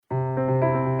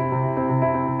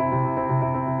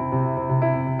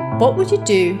What would you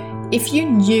do if you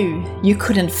knew you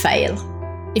couldn't fail?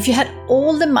 If you had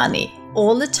all the money,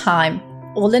 all the time,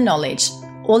 all the knowledge,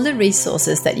 all the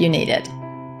resources that you needed?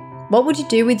 What would you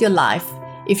do with your life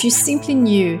if you simply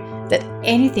knew that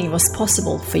anything was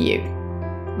possible for you?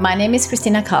 My name is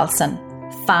Kristina Karlsson,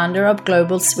 founder of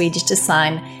global Swedish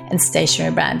design and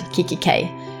stationery brand kikki.K,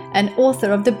 and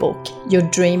author of the book Your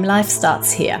Dream Life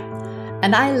Starts Here.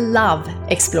 And I love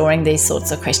exploring these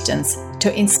sorts of questions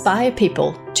to inspire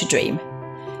people to dream.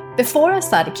 Before I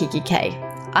started kikki.K,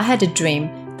 I had a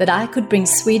dream that I could bring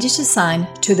Swedish design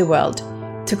to the world,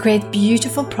 to create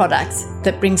beautiful products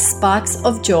that bring sparks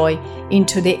of joy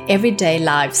into the everyday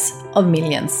lives of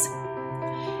millions.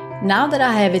 Now that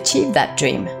I have achieved that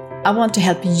dream, I want to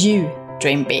help you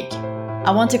dream big.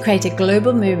 I want to create a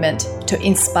global movement to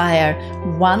inspire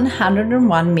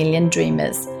 101 million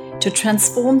dreamers to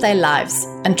transform their lives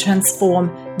and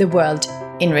transform the world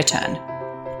in return.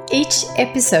 Each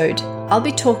episode, I'll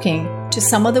be talking to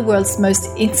some of the world's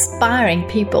most inspiring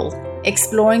people,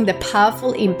 exploring the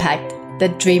powerful impact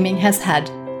that dreaming has had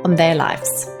on their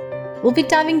lives. We'll be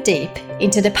diving deep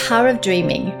into the power of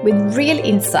dreaming with real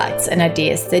insights and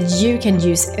ideas that you can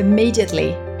use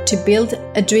immediately to build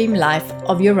a dream life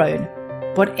of your own,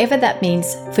 whatever that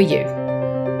means for you.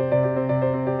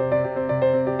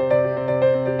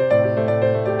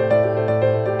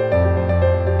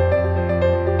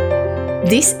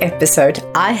 This episode,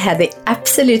 I had the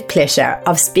absolute pleasure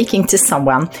of speaking to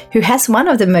someone who has one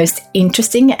of the most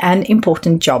interesting and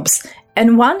important jobs,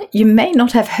 and one you may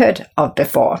not have heard of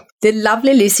before. The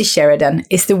lovely Lucy Sheridan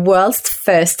is the world's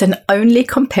first and only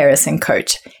comparison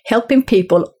coach, helping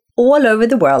people all over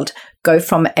the world go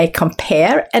from a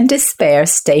compare and despair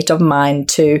state of mind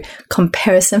to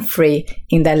comparison-free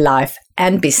in their life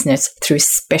and business through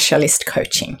specialist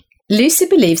coaching. Lucy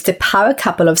believes the power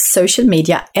couple of social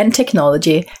media and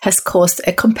technology has caused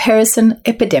a comparison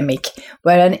epidemic,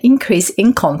 where an increase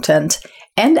in content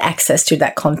and access to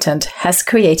that content has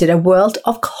created a world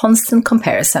of constant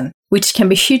comparison, which can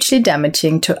be hugely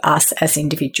damaging to us as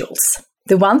individuals.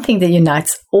 The one thing that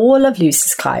unites all of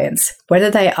Lucy's clients,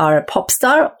 whether they are a pop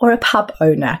star or a pub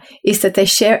owner, is that they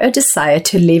share a desire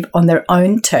to live on their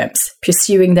own terms,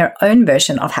 pursuing their own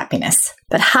version of happiness.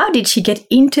 But how did she get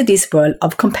into this world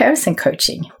of comparison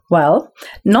coaching? Well,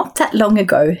 not that long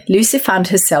ago, Lucy found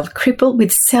herself crippled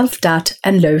with self-doubt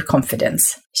and low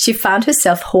confidence. She found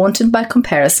herself haunted by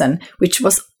comparison, which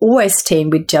was always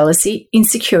teamed with jealousy,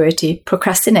 insecurity,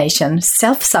 procrastination,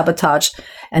 self-sabotage,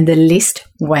 and the list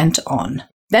went on.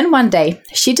 Then one day,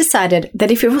 she decided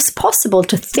that if it was possible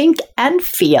to think and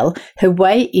feel her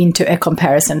way into a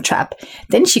comparison trap,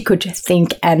 then she could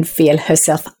think and feel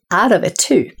herself out of it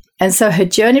too. And so her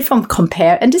journey from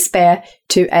compare and despair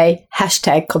to a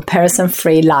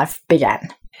 #comparison-free life began.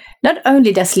 Not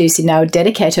only does Lucy now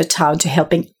dedicate her time to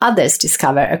helping others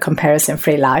discover a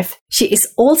comparison-free life, she is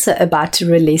also about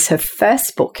to release her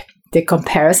first book, The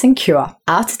Comparison Cure,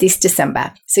 out this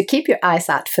December. So keep your eyes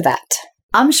out for that.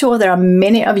 I'm sure there are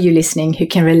many of you listening who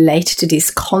can relate to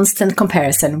this constant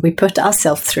comparison we put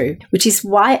ourselves through, which is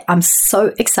why I'm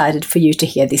so excited for you to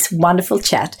hear this wonderful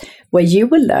chat where you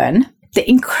will learn the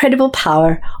incredible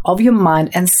power of your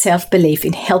mind and self-belief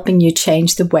in helping you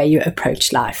change the way you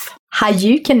approach life. How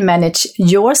you can manage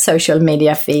your social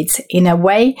media feeds in a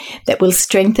way that will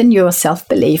strengthen your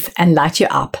self-belief and light you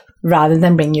up rather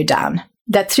than bring you down.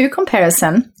 That through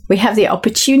comparison, we have the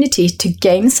opportunity to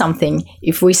gain something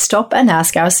if we stop and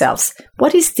ask ourselves,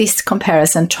 what is this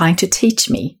comparison trying to teach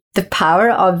me? The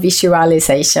power of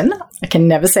visualization, I can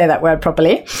never say that word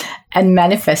properly, and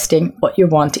manifesting what you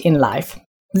want in life.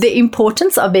 The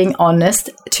importance of being honest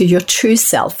to your true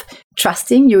self,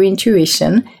 trusting your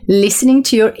intuition, listening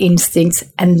to your instincts,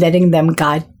 and letting them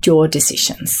guide your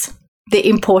decisions. The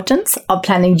importance of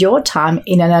planning your time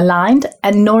in an aligned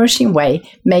and nourishing way,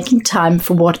 making time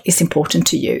for what is important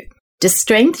to you. The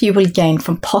strength you will gain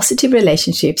from positive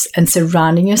relationships and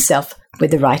surrounding yourself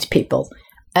with the right people.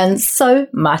 And so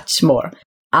much more.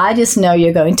 I just know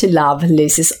you're going to love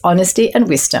Lucy's honesty and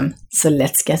wisdom. So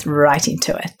let's get right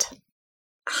into it.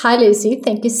 Hi, Lucy.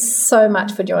 Thank you so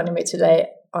much for joining me today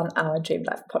on our Dream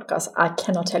Life podcast. I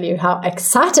cannot tell you how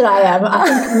excited I am.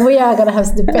 I think we are going to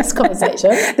have the best conversation.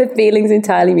 The feeling's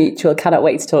entirely mutual. Cannot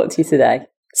wait to talk to you today.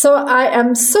 So I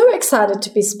am so excited to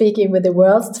be speaking with the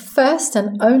world's first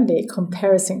and only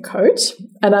comparison coach.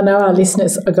 And I know our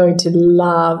listeners are going to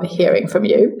love hearing from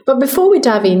you. But before we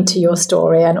dive into your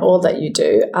story and all that you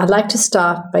do, I'd like to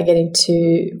start by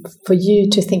for you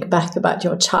to think back about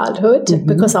your childhood,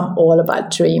 because I'm all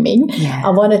about dreaming. Yeah. I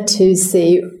wanted to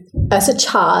see, as a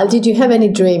child, did you have any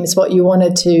dreams what you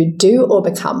wanted to do or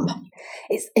become?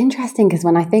 It's interesting because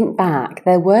when I think back,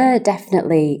 there were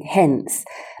definitely hints,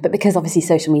 but because obviously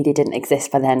social media didn't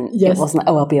exist by then, It wasn't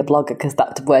like, oh, I'll be a blogger, because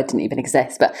that word didn't even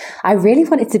exist. But I really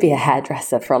wanted to be a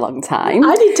hairdresser for a long time.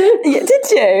 I did too. Yeah,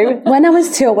 did you? When I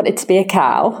was 2, I wanted to be a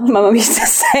cow. My mum used to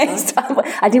say, so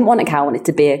I didn't want a cow, I wanted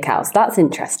to be a cow. So that's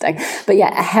interesting. But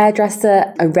yeah, a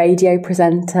hairdresser, a radio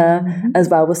presenter as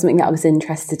well was something that I was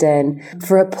interested in.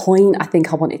 For a point, I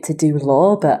think I wanted to do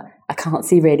law, but I can't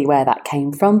see really where that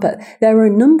came from. But there were a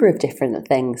number of different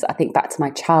things, I think back to my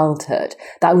childhood,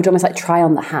 that I would almost like try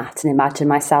on the hat and imagine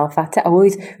myself at it. I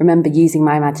always remember using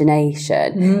my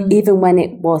imagination, even when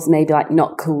it was maybe like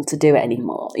not cool to do it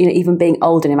anymore. You know, even being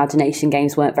old and imagination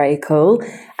games weren't very cool.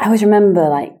 I always remember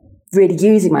like really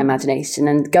using my imagination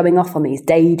and going off on these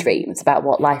daydreams about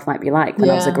what life might be like when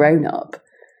I was a grown-up.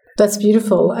 That's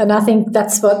beautiful. And I think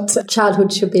that's what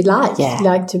childhood should be like.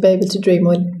 Like to be able to dream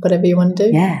whatever you want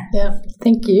to do. Yeah.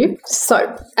 Thank you.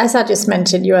 So, as I just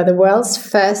mentioned, you are the world's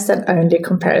first and only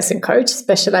comparison coach,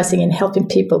 specializing in helping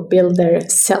people build their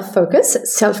self-focus,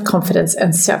 self-confidence,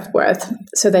 and self-worth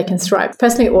so they can thrive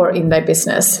personally or in their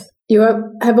business. You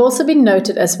have also been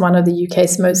noted as one of the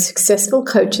UK's most successful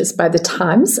coaches by The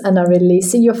Times and are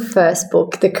releasing your first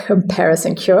book, The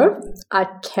Comparison Cure. I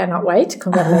cannot wait.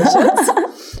 Congratulations.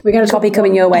 We're going to copy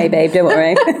coming your way, babe. Don't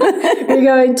worry. We're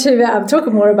going to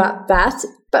talk more about that.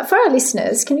 But for our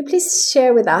listeners, can you please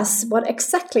share with us what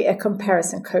exactly a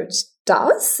comparison coach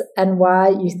does and why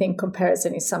you think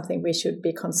comparison is something we should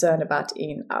be concerned about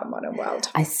in our modern world?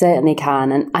 I certainly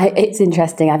can. And it's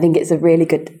interesting. I think it's a really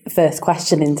good first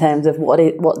question in terms of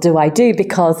what do I do?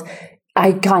 Because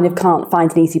I kind of can't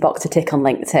find an easy box to tick on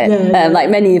LinkedIn. Like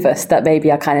many of us that maybe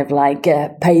are kind of like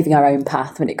paving our own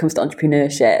path when it comes to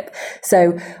entrepreneurship.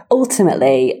 So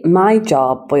ultimately, my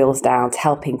job boils down to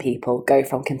helping people go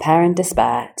from compare and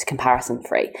despair to comparison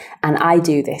free. And I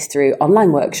do this through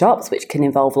online workshops, which can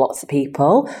involve lots of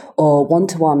people, or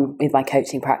one-to-one with my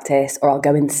coaching practice, or I'll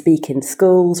go and speak in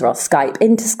schools, or I'll Skype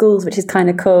into schools, which is kind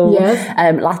of cool.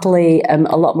 Latterly, a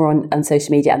lot more on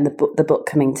social media, and the book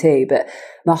coming too. But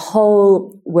my whole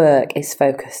work is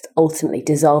focused ultimately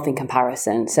dissolving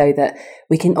comparison so that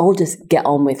we can all just get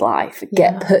on with life,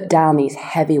 get put down these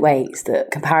heavy weights that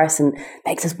comparison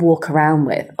makes us walk around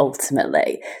with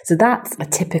ultimately. So that's a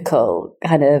typical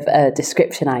kind of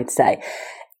description, I'd say.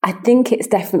 I think it's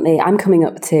definitely, I'm coming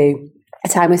up to a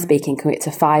time of speaking, coming up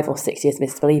to 5 or 6 years,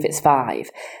 I believe it's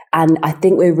 5. And I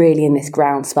think we're really in this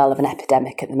groundswell of an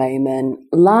epidemic at the moment,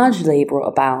 largely brought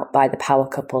about by the power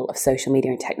couple of social media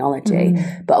and technology.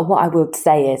 But what I would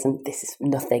say is, and this is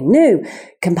nothing new,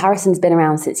 comparison's been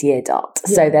around since year dot.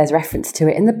 So there's reference to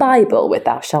it in the Bible with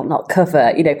thou shalt not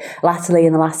cover. You know, latterly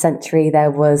in the last century,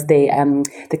 there was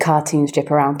the cartoon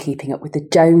strip around Keeping Up with the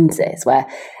Joneses, where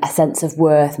a sense of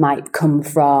worth might come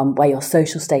from where your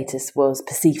social status was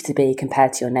perceived to be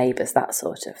compared to your neighbours, that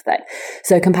sort of thing.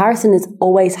 So comparison has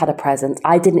always had a presence.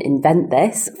 I didn't invent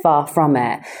this, far from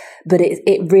it, but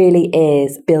it really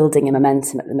is building a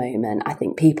momentum at the moment. I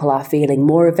think people are feeling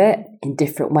more of it in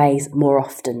different ways more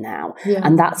often now.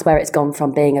 And that's where it's gone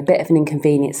from being a bit of an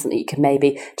inconvenience that you can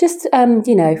maybe just,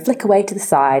 flick away to the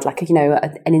side, like,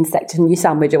 an insect in your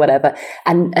sandwich or whatever.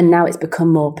 And now it's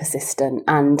become more persistent.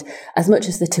 And as much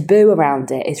as the taboo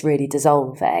around it is really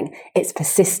dissolving, its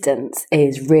persistence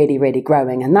is really, really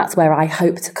growing. And that's where I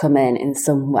hope to come in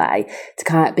some way to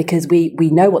kind of, because we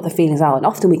know what the feelings are and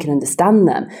often we can understand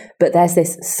them. But there's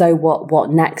this so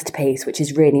what next piece, which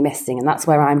is really missing. And that's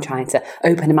where I'm trying to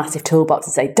open a massive toolbox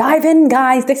and say, dive in,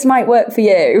 guys, this might work for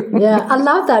you. Yeah, I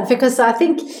love that, because I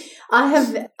think I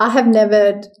have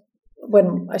never,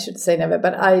 when I should say never,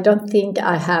 but I don't think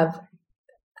I have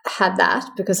had that,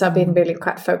 because I've been really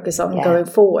quite focused on going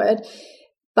forward.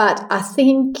 But I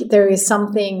think there is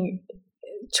something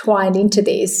twined into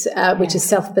this, which is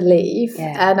self-belief.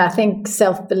 And I think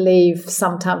self-belief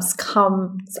sometimes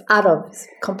comes out of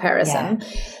comparison.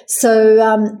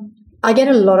 So I get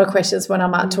a lot of questions when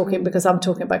I'm out talking, because I'm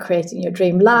talking about creating your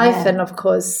dream life. And of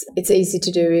course, it's easy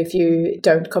to do if you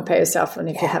don't compare yourself and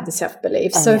if you have the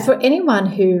self-belief. For anyone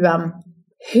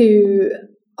who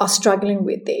are struggling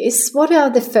with this, what are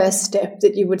the first steps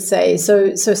that you would say?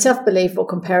 So self-belief or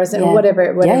comparison or whatever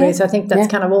it is. I think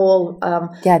that's kind of all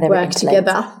work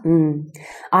together.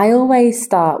 I always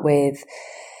start with,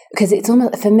 because it's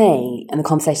almost, for me, and the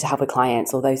conversation I have with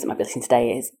clients or those that might be listening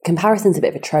today, is comparison's a bit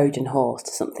of a Trojan horse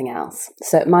to something else.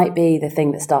 So it might be the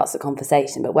thing that starts the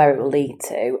conversation, but where it will lead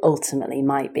to ultimately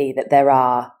might be that there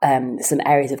are some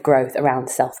areas of growth around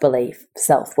self-belief,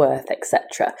 self-worth,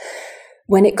 etc.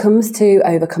 When it comes to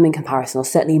overcoming comparison, or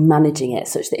certainly managing it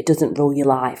such that it doesn't rule your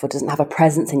life or doesn't have a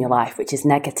presence in your life which is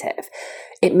negative,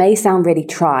 It may sound really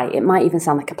trite. It might even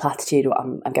sound like a platitude, what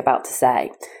I'm about to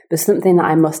say. But something that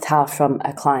I must have from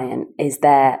a client is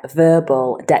their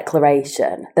verbal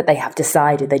declaration that they have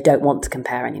decided they don't want to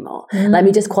compare anymore. Let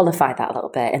me just qualify that a little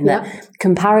bit. In that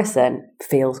comparison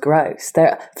feels gross.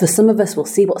 For some of us, we'll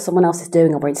see what someone else is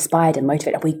doing and we're inspired and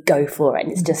motivated and we go for it.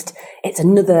 And it's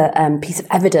another piece of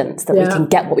evidence that we can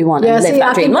get what we want and live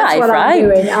that dream life,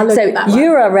 right? So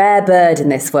you're a rare bird in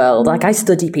this world. Like, I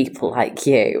study people like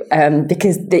you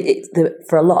because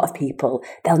for a lot of people,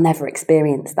 they'll never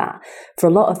experience that. For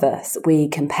a lot of us, we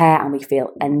compare and we feel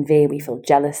envy, we feel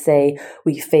jealousy,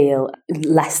 we feel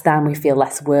less than, we feel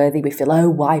less worthy, we feel, oh,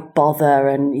 why bother?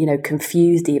 And,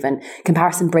 confused even.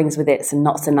 Comparison brings with it some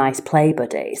not so nice play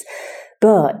buddies.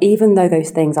 But even though those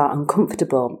things are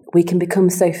uncomfortable, we can become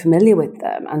so familiar with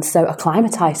them and so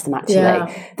acclimatized to them, actually.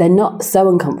 Yeah. They're not so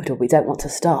uncomfortable, we don't want to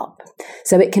stop.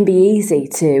 So it can be easy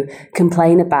to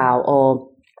complain about or,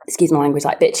 excuse my language,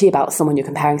 like bitchy about someone you're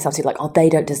comparing yourself to, like, oh, they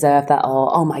don't deserve that,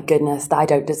 or oh my goodness, I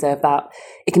don't deserve that.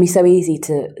 It can be so easy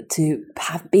to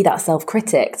be that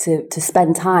self-critic, to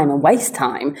spend time and waste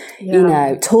time,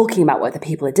 talking about what the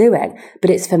people are doing. But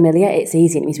it's familiar, it's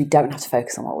easy, and it means we don't have to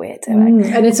focus on what we're doing.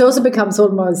 And it also becomes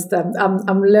almost,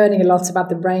 I'm learning a lot about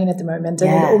the brain at the moment,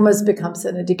 and it almost becomes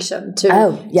an addiction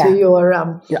to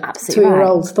your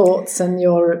old thoughts and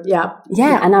your,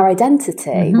 and our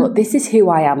identity. Well, this is who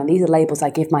I am, and these are labels I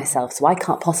give myself, so I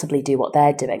can't possibly do what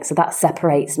they're doing. So that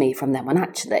separates me from them, when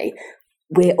actually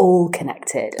we're all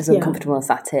connected, as uncomfortable as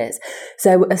that is.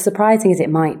 So as surprising as it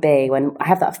might be, when I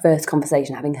have that first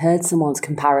conversation, having heard someone's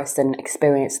comparison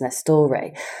experience and their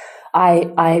story,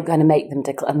 I'm going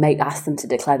to ask them to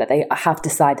declare that they have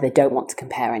decided they don't want to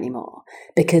compare anymore.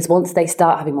 Because once they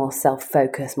start having more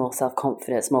self-focus, more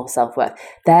self-confidence, more self-worth,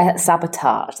 their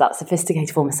sabotage, that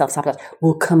sophisticated form of self-sabotage,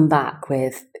 will come back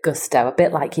with gusto. A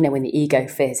bit like, when the ego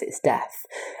fears its death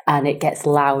and it gets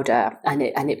louder and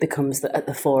it becomes at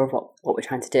the fore of what we're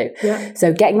trying to do. Yeah.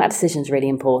 So getting that decision is really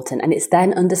important. And it's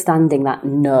then understanding that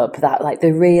nub, that like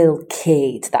the real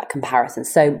key to that comparison.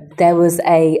 So there was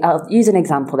I'll use an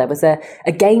example. There was a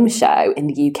game show in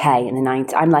the UK in the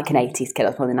 90s. I'm like an 80s kid. I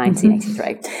was born in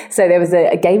 1983. So there was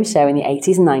a game show in the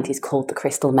 80s and 90s called The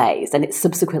Crystal Maze, and it's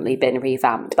subsequently been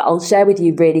revamped. But I'll share with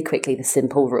you really quickly the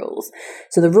simple rules.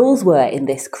 So the rules were, in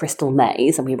this crystal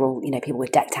maze, and we were all, people were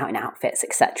decked out in outfits,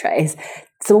 etc., is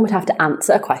someone would have to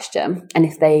answer a question, and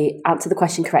if they answer the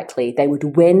question correctly, they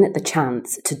would win the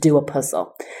chance to do a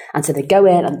puzzle. And so they go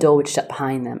in and the door would shut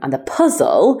behind them, and the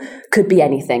puzzle could be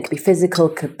anything, could be physical,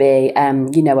 could be a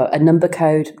number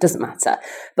code, doesn't matter.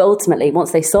 But ultimately,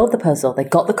 once they solved the puzzle, they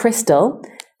got the crystal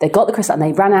and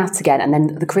they ran out again, and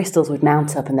then the crystals would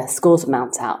mount up and their scores would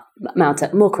mount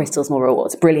up, more crystals, more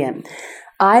rewards. Brilliant.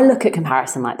 I look at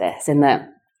comparison like this, in that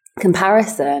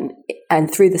comparison,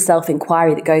 and through the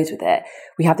self-inquiry that goes with it,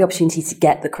 we have the opportunity to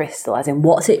get the crystal, as in,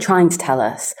 what's it trying to tell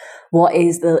us? What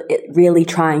is it really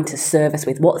trying to serve us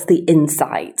with? What's the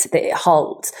insight that it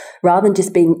holds? Rather than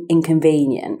just being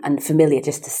inconvenient and familiar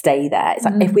just to stay there. It's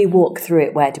like, if we walk through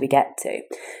it, where do we get to?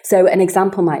 So an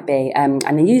example might be, and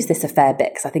I use this a fair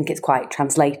bit because I think it's quite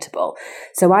translatable.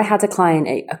 So I had a client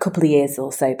a couple of years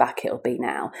or so back, it'll be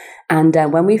now. And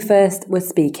when we first were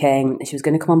speaking, she was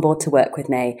going to come on board to work with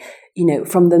me.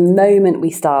 From the moment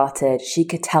we started, she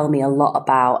could tell me a lot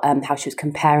about how she was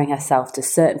comparing herself to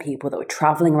certain people that were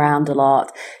traveling around a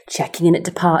lot, checking in at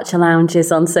departure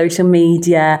lounges on social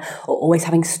media, or always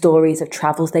having stories of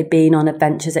travels they've been on,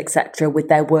 adventures, etc., with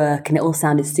their work. And it all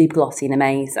sounded super glossy and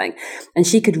amazing. And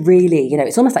she could really,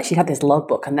 it's almost like she had this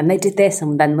logbook, and then they did this,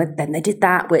 and then they did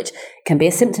that, which can be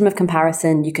a symptom of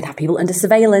comparison. You could have people under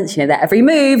surveillance, their every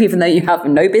move, even though you have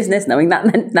no business knowing that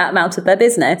amount of their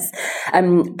business.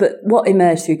 But what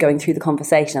emerged through going through the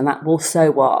conversation, and that, well,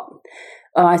 so what?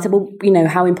 I said, well,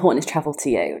 how important is travel to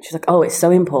you? She was like, oh, it's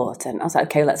so important. I was like,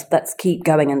 okay, let's keep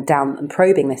going and down and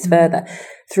probing this further.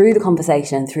 Through the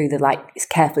conversation, through the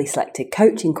carefully selected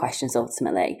coaching questions,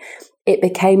 ultimately, it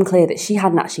became clear that she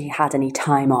hadn't actually had any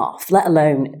time off, let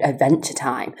alone adventure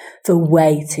time, for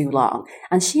way too long.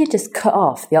 And she had just cut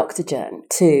off the oxygen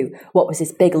to what was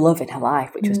this big love in her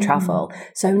life, which was travel.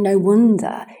 So no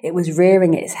wonder it was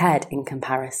rearing its head in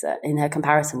her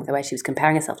comparison with the way she was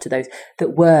comparing herself to those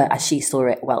that were, as she saw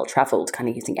it, well-travelled, kind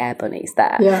of using air bunnies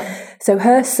there. Yeah. So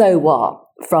her so what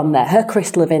from there, her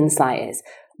crystal of insight is,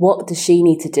 what does she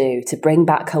need to do to bring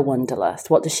back her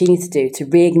wanderlust? What does she need to do to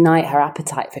reignite her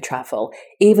appetite for travel,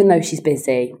 even though she's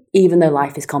busy, even though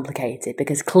life is complicated?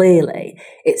 Because clearly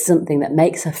it's something that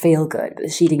makes her feel good,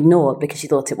 but she'd ignored because she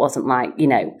thought it wasn't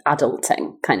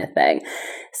adulting kind of thing.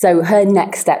 So her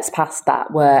next steps past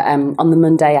that were, on the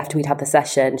Monday after we'd had the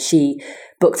session, she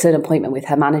booked an appointment with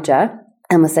her manager,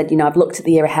 Emma said, I've looked at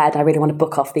the year ahead. I really want to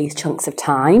book off these chunks of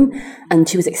time. And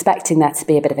she was expecting there to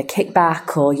be a bit of a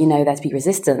kickback or, there to be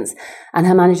resistance. And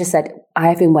her manager said, I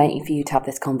have been waiting for you to have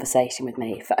this conversation with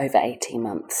me for over 18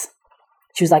 months.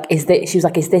 She was like, is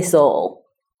this all?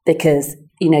 Because,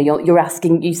 you're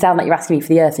asking, you sound like you're asking me for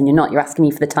the earth and you're not, you're asking me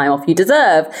for the time off you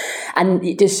deserve. And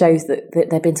it just shows that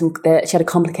there'd been she had a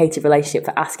complicated relationship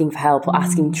for asking for help or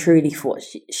asking truly for what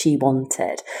she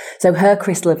wanted. So her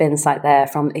crystal of insight there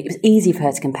it was easy for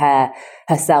her to compare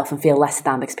herself and feel less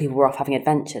than because people were off having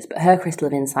adventures. But her crystal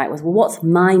of insight was, well, what's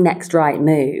my next right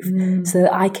move so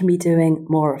that I can be doing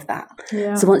more of that?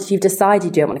 Yeah. So once you've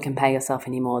decided you don't want to compare yourself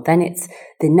anymore, then it's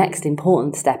the next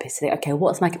important step is to think, okay,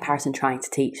 what's my comparison trying to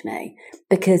teach me?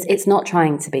 Because it's not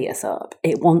trying to beat us up.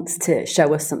 It wants to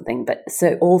show us something. But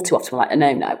so all too often we're like,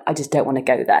 no, I just don't want to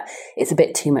go there. It's a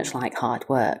bit too much like hard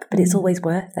work, but it's always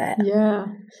worth it. Yeah.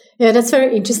 Yeah, that's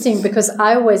very interesting because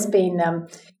I've always been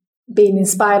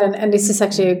inspired, and this is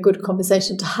actually a good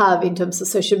conversation to have in terms of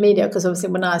social media, because obviously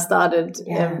when I started,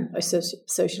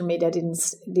 social media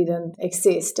didn't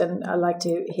exist, and I'd like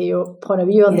to hear your point of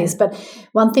view on this. But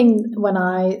one thing when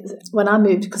I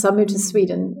moved, because I moved to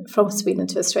Sweden, from Sweden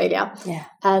to Australia,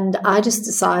 and I just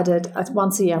decided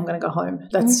once a year I'm going to go home.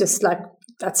 That's just like,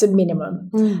 that's a minimum.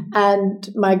 And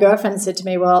my girlfriend said to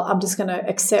me, well, I'm just going to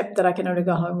accept that I can only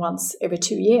go home once every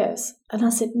 2 years. And I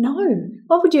said, no,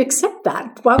 why would you accept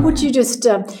that? Why would you just,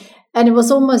 and it was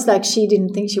almost like she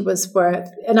didn't think she was worth,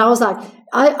 and I was like,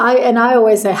 I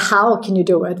always say, how can you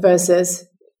do it versus,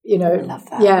 I love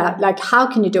that. like how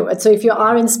can you do it? So if you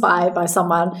are inspired by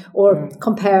someone or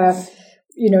compare,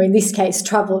 in this case,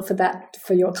 travel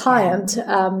for your client,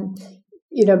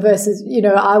 versus,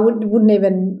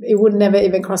 it would never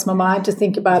even cross my mind to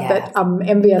think about that I'm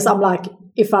envious. I'm like,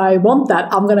 if I want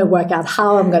that, I'm going to work out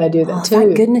how I'm going to do that too.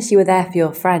 Thank goodness you were there for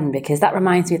your friend, because that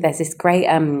reminds me there's this great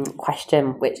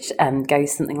question which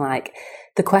goes something like,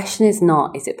 the question is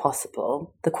not, is it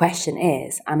possible? The question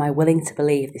is, am I willing to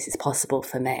believe this is possible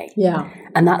for me? Yeah.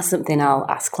 And that's something I'll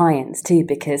ask clients too,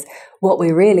 because what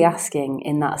we're really asking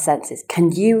in that sense is,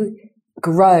 can you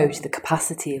grow to the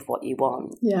capacity of what you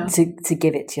want to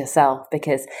give it to yourself?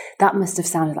 Because that must have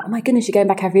sounded like, oh my goodness, you're going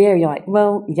back every year. You're like,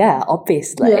 well, yeah,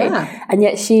 obviously. Yeah. And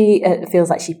yet she feels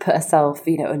like she put herself,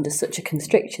 under such a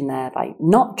constriction there by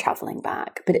not traveling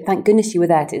back. But thank goodness you were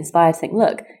there to inspire to think,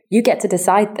 look, you get to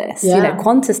decide this.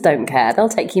 Qantas don't care. They'll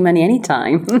take you money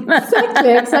anytime.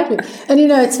 Exactly. And,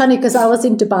 it's funny because I was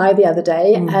in Dubai the other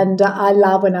day and I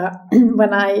love when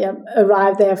I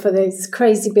arrived there for these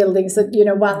crazy buildings that,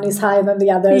 one is higher than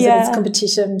the others and it's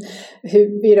competition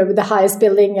with the highest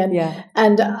building.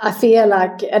 And I feel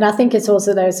like, and I think it's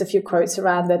also, there's a few quotes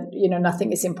around that,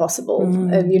 nothing is impossible.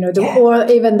 Or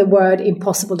even the word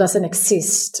impossible doesn't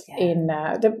exist in,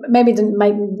 maybe it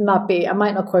might not be, I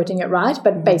might not quoting it right,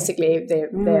 but basically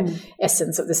the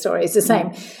essence of the story is the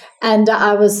same. And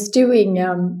I was doing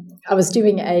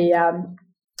a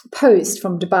post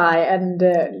from Dubai and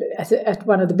at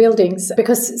one of the buildings,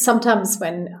 because sometimes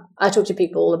when I talk to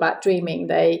people about dreaming,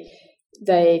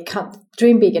 they can't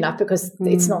dream big enough because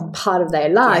it's not part of their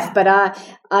life. But I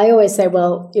always say,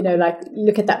 well,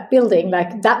 look at that building,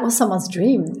 like that was someone's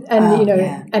dream. And,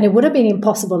 and it would have been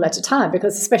impossible at the time,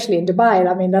 because especially in Dubai,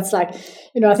 I mean, that's like,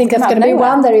 I think that's going to be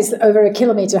one that is over 1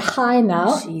 kilometer high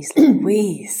now. Jeez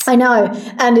Louise. I know.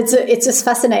 And it's just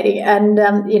fascinating. And,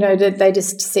 they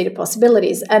just see the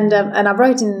possibilities. And I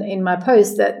wrote in my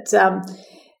post that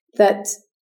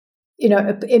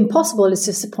impossible is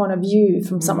just a point of view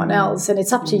from someone else, and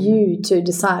it's up to you to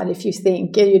decide if you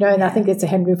think, and I think it's a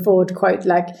Henry Ford quote,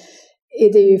 like,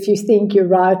 either if you think you're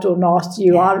right or not,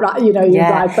 you are right, you're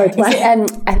right both ways.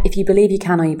 If you believe you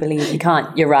can or you believe you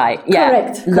can't, you're right. Yeah.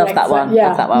 Correct. Love that one. Yeah.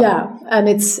 Love that one. Yeah. And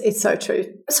it's so true.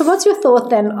 So what's your thought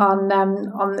then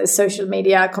on the social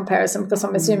media comparison? Because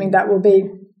I'm assuming that will be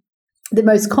the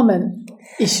most common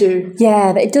issue.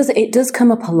 Yeah, it does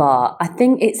come up a lot. I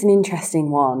think it's an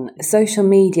interesting one. Social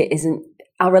media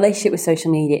our relationship with social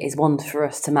media is one for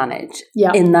us to manage.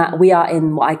 Yeah. In that we are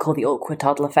in what I call the awkward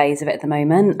toddler phase of it at the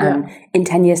moment. And in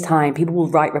 10 years' time, people will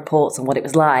write reports on what it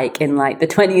was like in like the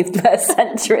 21st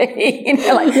century. You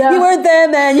weren't there,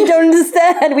 man. You don't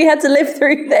understand. We had to live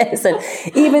through this. And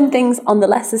even things on the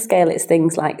lesser scale, it's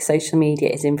things like social media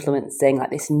is influencing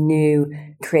like this new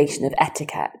creation of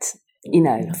etiquette.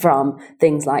 From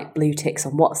things like blue ticks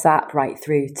on WhatsApp right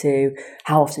through to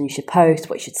how often you should post,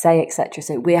 what you should say, etc.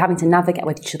 So we're having to navigate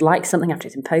whether you should like something after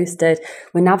it's been posted.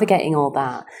 We're navigating all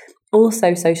that.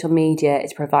 Also, social media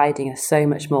is providing us so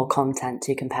much more content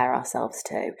to compare ourselves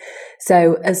to.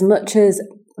 So as much as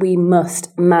we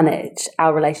must manage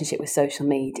our relationship with social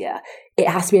media, it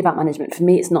has to be about management. For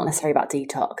me, it's not necessarily about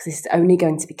detox. This is only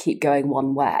going to keep going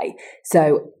one way.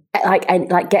 So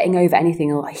like getting over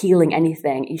anything or healing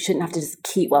anything, you shouldn't have to just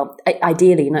keep, well,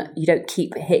 ideally, you don't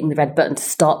keep hitting the red button to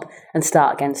stop and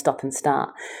start again, stop and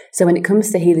start. So when it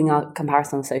comes to healing our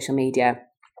comparison on social media,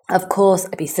 of course,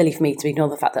 it'd be silly for me to ignore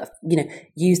the fact that,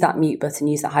 use that mute button,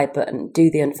 use that hide button, do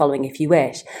the unfollowing if you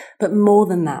wish. But more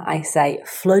than that, I say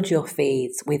flood your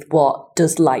feeds with what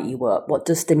does light you up, what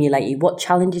does stimulate you, what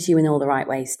challenges you in all the right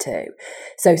ways too.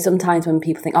 So sometimes when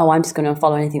people think, I'm just going to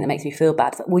unfollow anything that makes me feel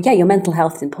bad. It's like, well, yeah, your mental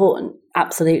health is important.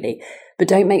 Absolutely. But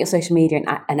don't make your social media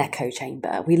an echo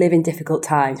chamber. We live in difficult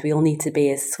times. We all need to be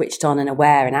as switched on and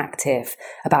aware and active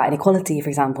about inequality, for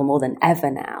example, more than ever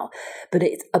now. But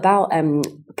it's about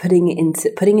putting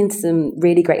in some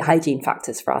really great hygiene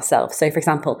factors for ourselves. So, for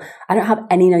example, I don't have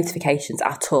any notifications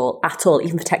at all,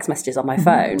 even for text messages on my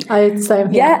phone.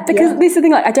 Same here. Yeah, because this is the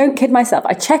thing, I don't kid myself.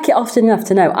 I check it often enough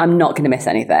to know I'm not going to miss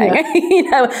anything,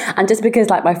 and just because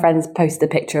my friends posted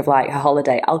a picture of her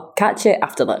holiday, I'll catch it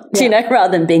after lunch,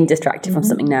 rather than being distracted from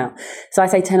something now. So I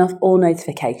say turn off all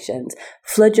notifications,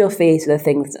 flood your feeds with the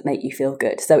things that make you feel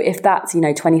good. So if that's,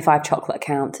 25 chocolate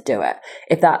account, do it.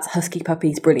 If that's husky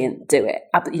puppies, brilliant, do it.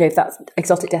 If that's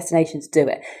exotic destinations, do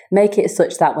it. Make it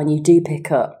such that when you do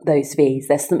pick up those feeds,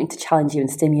 there's something to challenge you and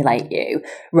stimulate you,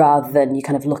 rather than you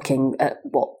kind of looking at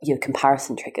what your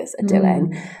comparison triggers are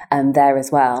doing there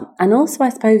as well. And also, I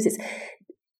suppose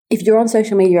if you're on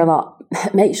social media a lot,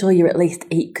 make sure you're at least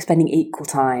spending equal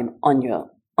time on your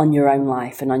own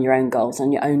life and on your own goals,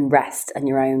 on your own rest and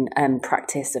your own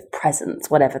practice of presence,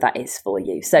 whatever that is for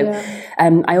you. So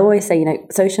I always say,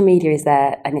 social media is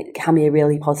there and it can be a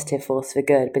really positive force for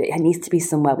good, but it needs to be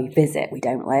somewhere we visit, we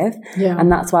don't live. Yeah.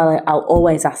 And that's why I'll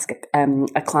always ask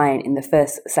a client in the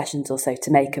first sessions or so to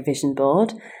make a vision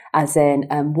board, as in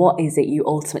what is it you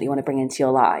ultimately want to bring into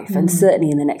your life? And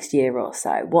certainly in the next year or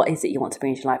so, what is it you want to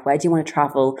bring into your life? Where do you want to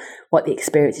travel? What the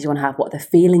experiences you want to have? What the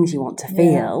feelings you want to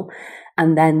feel?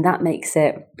 And then that makes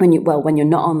it, when you're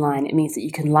not online, it means that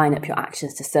you can line up your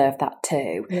actions to serve that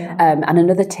too. Yeah. And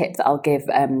another tip that I'll give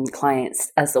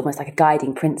clients as almost like a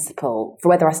guiding principle for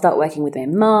whether I start working with them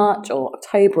in March or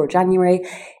October or January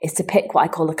is to pick what I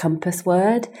call a compass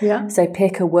word. Yeah. So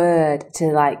pick a word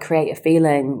to create a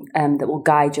feeling that will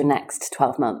guide your next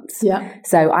 12 months. Yeah.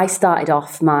 So I started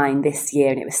off mine this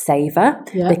year and it was savor,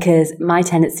 because my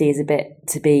tendency is a bit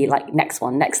to be next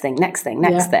one, next thing,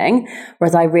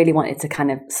 whereas I really wanted to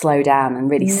kind of slow down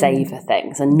and really savor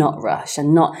things and not rush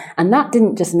and that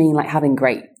didn't just mean having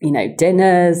great,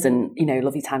 dinners and,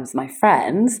 lovely times with my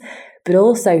friends, but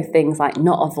also things like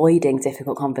not avoiding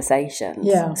difficult conversations.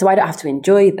 Yeah. So I don't have to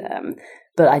enjoy them,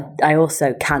 but I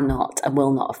also cannot and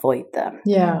will not avoid them.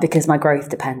 Yeah. Because my growth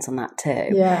depends on that too.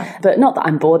 Yeah. But not that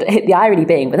I'm bored. The irony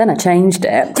being, but then I changed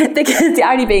it because the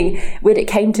irony being, when it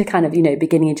came to kind of,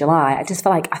 beginning of July, I just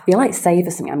feel like savor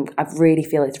something I really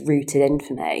feel it's rooted in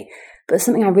for me. But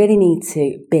something I really need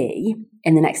to be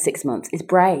in the next 6 months is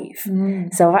brave.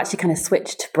 So I've actually kind of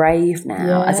switched to brave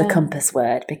now as a compass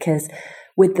word, because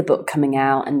with the book coming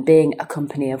out and being a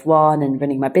company of one and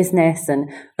running my business and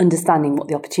understanding what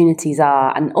the opportunities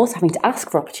are and also having to ask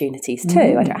for opportunities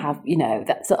too. I don't have,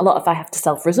 that's a lot of, I have to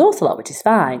self-resource a lot, which is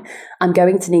fine. I'm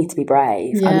going to need to be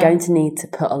brave. Yeah. I'm going to need to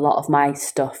put a lot of my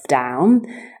stuff down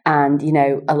and,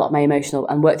 a lot of my emotional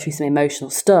and work through some emotional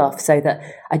stuff so that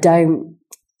I don't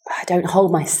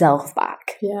hold myself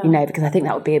back, because I think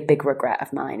that would be a big regret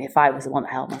of mine if I was the one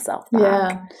that held myself back.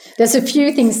 Yeah, there's a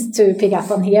few things to pick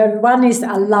up on here. One is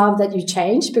I love that you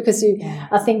changed, because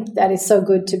I think that is so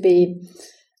good to be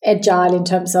agile in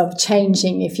terms of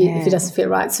changing if it doesn't feel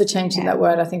right. So changing that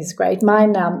word, I think is great.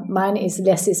 Mine is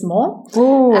less is more.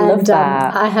 Oh, I love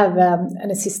that. I have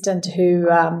an assistant who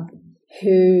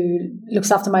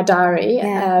looks after my diary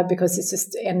because it's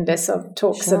just endless of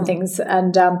talks and things.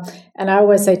 And I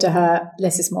always say to her,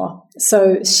 less is more.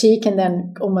 So she can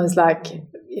then almost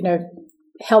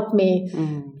help me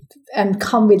and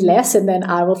come with less, and then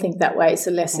I will think that way.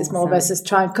 So less is more versus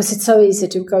trying, because it's so easy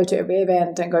to go to every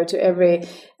event and go to every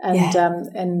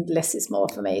and less is more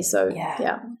for me. So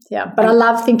but I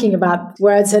love thinking about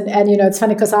words and it's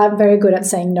funny because I'm very good at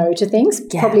saying no to things.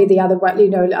 Probably the other way,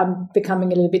 I'm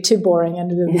becoming a little bit too boring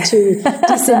and a little bit too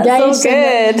disengaged. So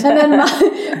good. And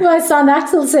then my son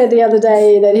Axel said the other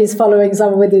day that he's following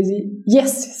someone with his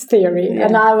yes theory,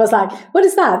 and I was like, what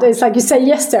is that? It's like you say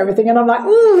yes to everything, and I'm like,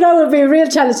 that would be a real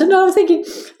challenge. And I was thinking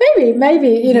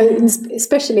maybe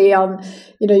especially on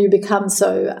you become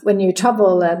so when you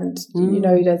travel and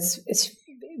it's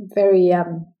very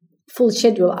full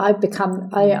schedule, I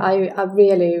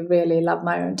really, really love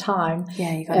my own time.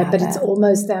 Yeah, you got but it's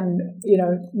almost then,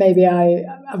 maybe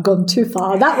I've gone too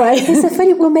far that way. It's so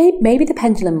funny. Well, maybe the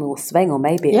pendulum will swing, or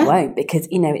maybe it won't, because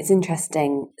it's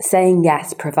interesting. Saying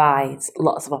yes provides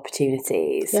lots of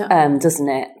opportunities, doesn't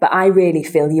it? But I really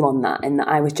feel you on that. In that,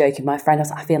 I was joking with my friend.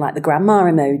 I feel like the grandma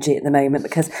emoji at the moment,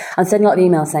 because I'm sending a lot of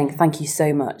emails saying thank you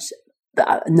so much,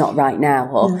 but not right now.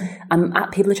 Or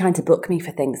people are trying to book me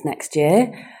for things next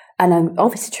year. And I'm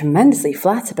obviously tremendously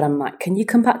flattered, but I'm like, can you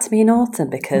come back to me in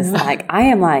autumn? Because I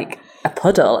am like a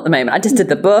puddle at the moment. I just did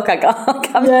the book.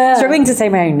 I'm struggling to say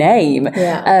my own name.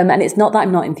 Yeah. And it's not that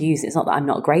I'm not enthused. It's not that I'm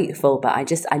not grateful, but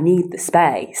I need the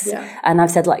space. Yeah. And I've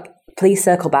said, like, please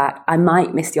circle back. I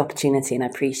might miss the opportunity, and I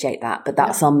appreciate that, but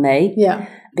that's on me. Yeah.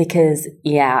 Because,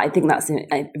 I think that's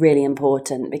really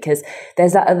important, because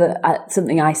there's that other,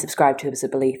 something I subscribe to as a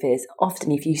belief is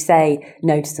often if you say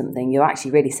no to something, you're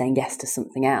actually really saying yes to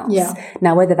something else. Yeah.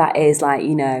 Now, whether that is like,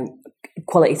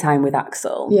 quality time with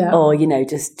Axel, or,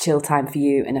 just chill time for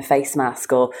you in a face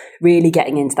mask, or really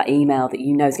getting into that email that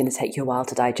is going to take you a while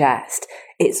to digest,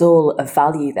 it's all of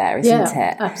value there, isn't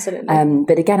it? Absolutely.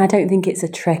 But again, I don't think it's a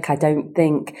trick. I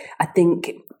think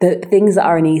the things that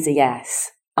are an easy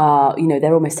yes are,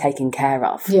 they're almost taken care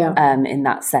of in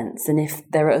that sense. And if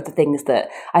there are other things that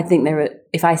I think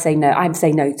if I say no, I'm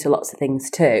saying no to lots of things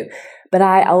too. But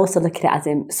I also look at it as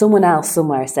in someone else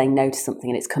somewhere is saying no to something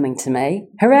and it's coming to me.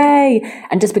 Hooray!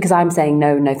 And just because I'm saying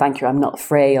no, thank you, I'm not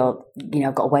free, or,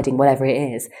 I've got a wedding, whatever it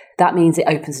is, that means it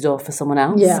opens the door for someone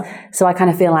else. Yeah. So I kind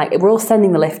of feel like we're all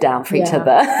sending the lift down for each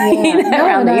other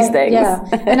around these things. Yeah.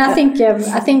 And I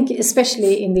think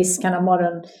especially in this kind of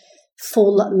modern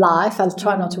full life, I'll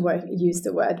try not to use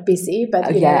the word busy, but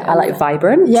I like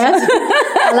vibrant. Yes,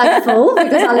 I like full,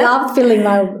 because I love filling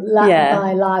my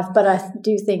life. But I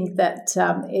do think that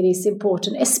it is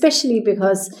important, especially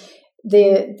because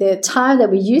the time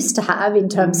that we used to have in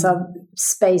terms of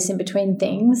space in between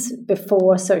things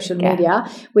before social media,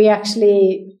 we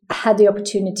actually had the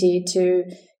opportunity to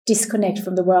disconnect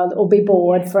from the world or be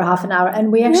bored for half an hour,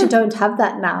 and we actually don't have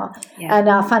that now. And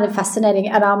I find it fascinating,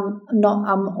 and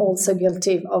I'm also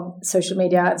guilty of social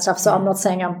media and stuff, so I'm not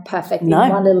saying I'm perfect in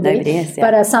one little bit, is,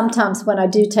 but sometimes when I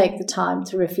do take the time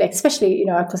to reflect, especially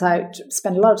because I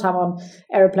spend a lot of time on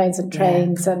airplanes and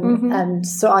trains, and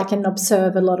so I can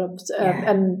observe a lot of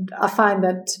and I find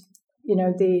that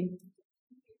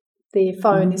the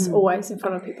phone is always in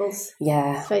front of people's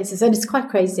faces. And it's quite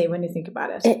crazy when you think about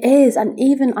it. It is. And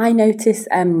even I noticed,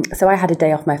 so I had a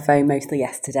day off my phone mostly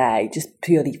yesterday, just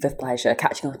purely for pleasure,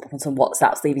 catching up on some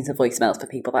WhatsApps, leaving some voicemails for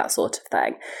people, that sort of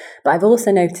thing. But I've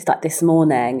also noticed that this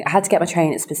morning, I had to get my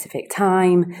train at a specific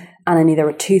time, and I knew there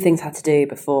were 2 things I had to do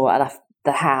before I left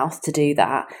the house to do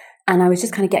that. And I was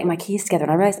just kind of getting my keys together,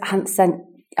 and I realised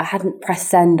I hadn't pressed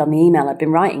send on the email I'd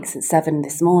been writing since 7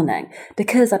 this morning,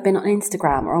 because I've been on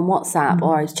Instagram or on WhatsApp,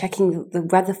 or I was checking the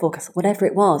weather forecast, whatever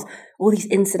it was, all these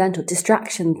incidental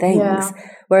distraction things. Yeah.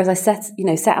 Whereas I set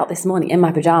out this morning in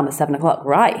my pajamas, 7 o'clock,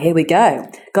 right, here we go.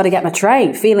 Got to get my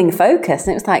train, feeling focused.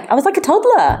 And it was like, I was like a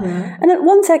toddler. Yeah. And at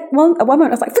one moment I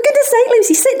was like, for goodness sake,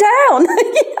 Lucy, sit down.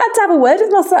 I had to have a word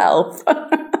with myself.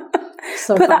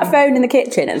 So put that phone in the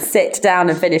kitchen and sit down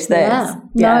and finish this.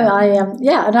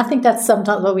 And I think that's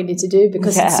sometimes what we need to do,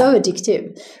 because it's so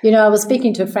addictive. I was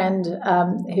speaking to a friend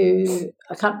who,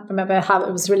 I can't remember how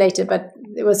it was related, but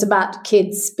it was about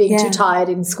kids being too tired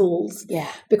in schools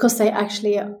because they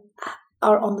actually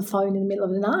are on the phone in the middle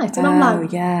of the night. And I'm like,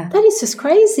 that is just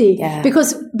crazy. Yeah.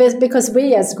 Because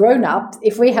we as grown-ups,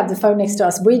 if we have the phone next to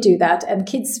us, we do that, and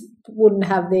kids wouldn't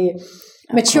have the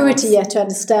maturity yet to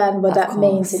understand what that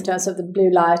means in terms of the blue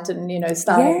light and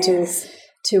starting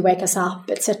to wake us up,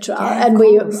 etc. And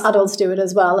we adults do it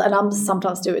as well, and I'm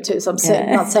sometimes do it too. So I'm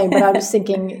not saying, but I was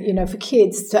thinking, for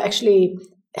kids to actually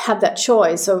have that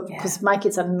choice. So because my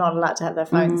kids are not allowed to have their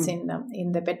phones in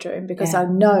the bedroom, because I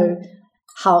know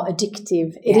how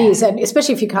addictive it is, and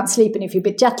especially if you can't sleep and if you're a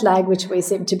bit jet lagged, which we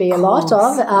seem to be a lot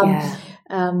of.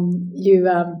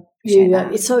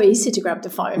 It's so easy to grab the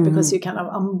phone because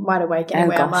I'm wide awake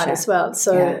anyway. I might as well.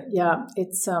 So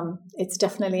it's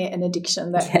definitely an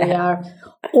addiction that we are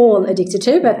all addicted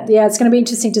to. But it's going to be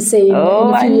interesting to see in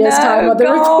a few years' time what the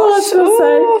reports will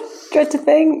say. Good to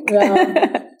think.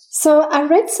 So I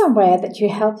read somewhere that you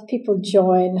help people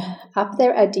join up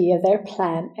their idea, their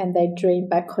plan, and their dream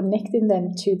by connecting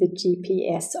them to the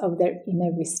GPS of their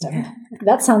inner wisdom. Yeah.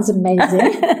 That sounds amazing.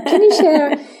 Can you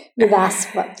share with us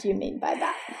what you mean by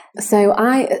that? So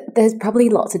there's probably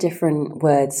lots of different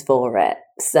words for it.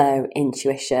 So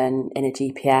intuition in a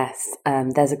GPS.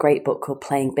 There's a great book called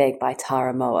Playing Big by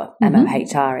Tara Mohr.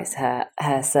 M-O-H-R is her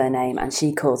surname, and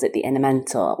she calls it the inner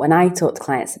mentor. When I talk to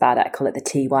clients about it, I call it the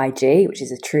TYG, which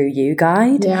is a true you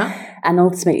guide. Yeah. And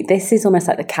ultimately, this is almost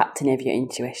like the captain of your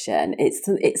intuition.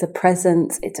 It's a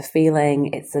presence, it's a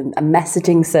feeling, it's a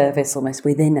messaging service almost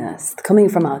within us, coming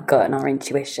from our gut and our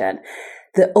intuition,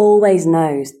 that always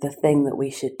knows the thing that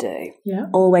we should do. Yeah.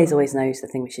 Always knows the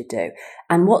thing we should do.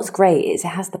 And what's great is it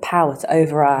has the power to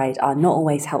override our not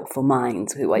always helpful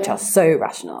minds, which are so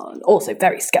rational and also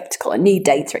very skeptical and need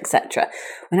data, etc.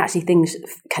 When actually things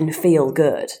can feel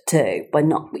good too, but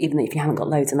not even if you haven't got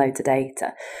loads and loads of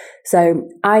data. So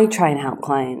I try and help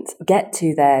clients get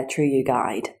to their true you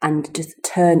guide and just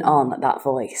turn on that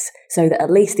voice so that at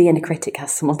least the inner critic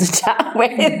has someone to chat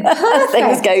with as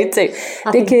things go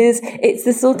to. Because it's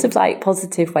the sort of like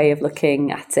positive way of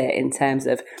looking at it in terms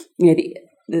of, you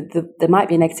know, there might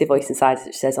be a negative voice inside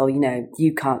which says, oh, you know,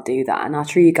 you can't do that. And our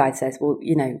true you guide says, well,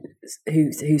 you know,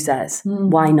 who says,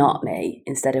 why not me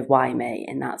insteed of why me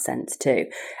in that sense too.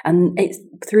 And it's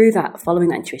through that, following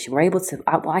that intuition, we're able to,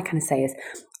 what I kind of say is,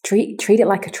 treat it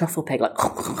like a truffle pig, like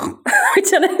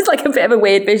which I know is like a bit of a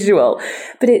weird visual,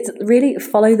 but it's really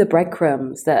follow the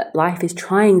breadcrumbs that life is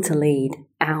trying to lead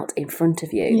out in front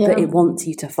of you, that it wants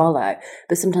you to follow.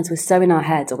 But sometimes we're so in our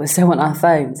heads or we're so on our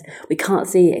phones, we can't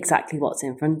see exactly what's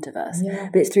in front of us.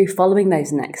 But it's through following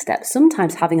those next steps,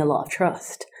 sometimes having a lot of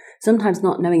trust, sometimes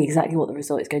not knowing exactly what the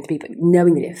result is going to be, but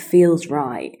knowing that it feels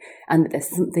right and that there's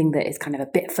something that is kind of a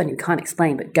bit funny, we can't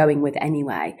explain, but going with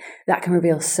anyway, that can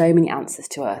reveal so many answers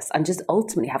to us and just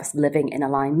ultimately have us living in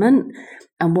alignment.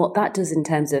 And what that does in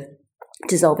terms of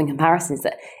dissolving comparison is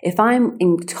that if I'm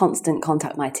in constant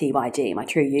contact with my TYG, my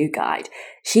true you guide,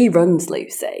 she runs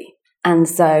Lucy. And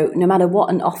so no matter what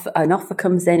an offer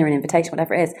comes in or an invitation,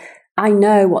 whatever it is, I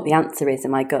know what the answer is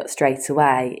in my gut straight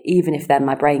away, even if then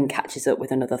my brain catches up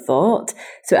with another thought.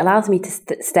 So it allows me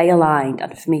to stay aligned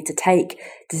and for me to take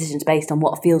decisions based on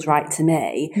what feels right to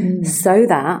me, so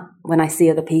that when I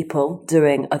see other people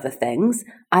doing other things,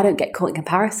 I don't get caught in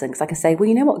comparison, because I can say, well,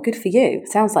 you know what, good for you.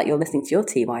 Sounds like you're listening to your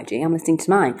TYG, I'm listening to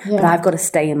mine, but I've got to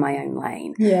stay in my own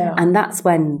lane. And that's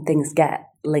when things get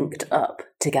linked up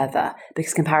together,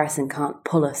 because comparison can't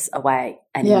pull us away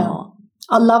anymore.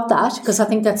 I love that, because I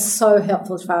think that's so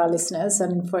helpful for our listeners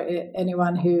and for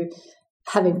anyone who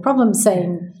having problems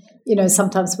saying, you know,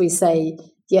 sometimes we say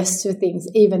yes to things,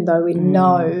 even though we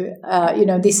know, you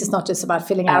know, this is not just about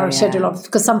filling our schedule off,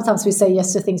 because sometimes we say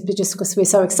yes to things but just because we're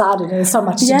so excited and there's so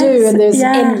much to do and there's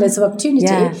endless of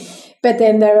opportunity. But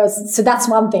then so that's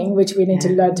one thing which we need to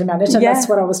learn to manage. And that's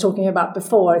what I was talking about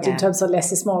before in terms of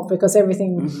less is more, because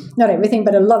everything, not everything,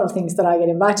 but a lot of things that I get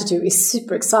invited to is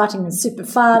super exciting and super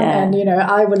fun. And, you know,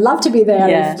 I would love to be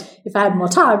there if I had more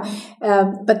time.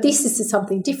 But this is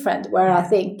something different where I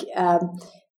think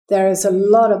there is a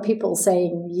lot of people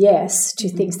saying yes to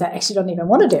things that actually don't even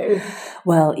want to do.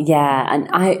 Well, and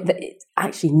it's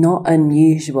actually not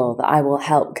unusual that I will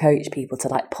help coach people to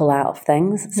like pull out of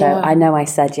things. So I know I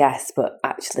said yes, but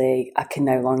actually I can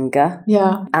no longer.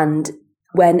 And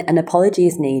when an apology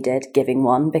is needed, giving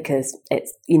one, because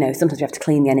it's, you know, sometimes we have to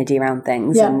clean the energy around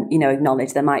things and, you know,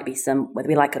 acknowledge there might be some, whether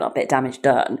we like it or not, a bit of damage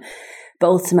done. But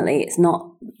ultimately, it's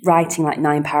not writing like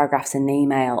 9 paragraphs in an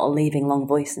email or leaving long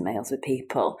voicemails with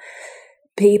people.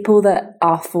 People that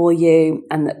are for you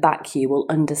and that back you will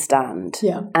understand.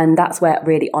 And that's where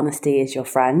really honesty is your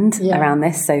friend around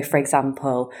this. So, for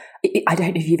example, I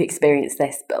don't know if you've experienced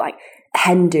this, but like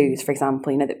hen do's, for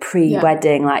example, you know, the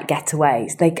pre-wedding like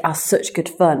getaways, they are such good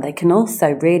fun. They can also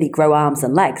really grow arms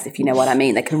and legs, if you know what I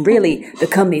mean. They can really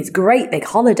become these great big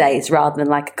holidays rather than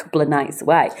like a couple of nights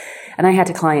away. And I had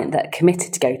a client that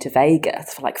committed to go to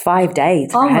Vegas for like 5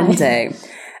 days for a hen do.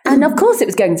 And of course it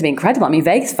was going to be incredible. I mean,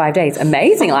 Vegas 5 days,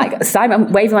 amazing. Like,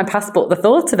 I'm waving my passport at the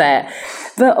thought of it.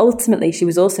 But ultimately, she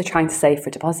was also trying to save for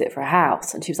a deposit for a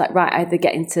house. And she was like, right, I either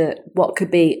get into what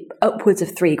could be upwards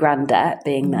of $3,000 debt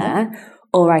being there,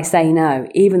 or I say no,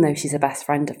 even though she's a best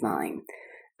friend of mine.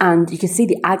 And you can see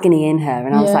the agony in her.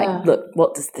 And I was like, look,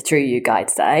 what does the true you guide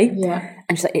say?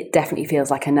 And she's like, it definitely feels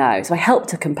like a no. So I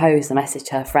helped her compose the message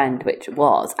to her friend, which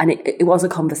was, and it was a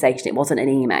conversation. It wasn't an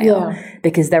email.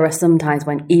 Because there are some times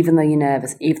when, even though you're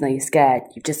nervous, even though you're scared,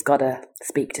 you've just got to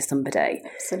speak to somebody.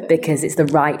 Because it's the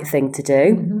right thing to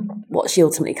do. What she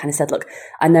ultimately kind of said, look,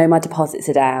 I know my deposits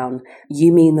are down.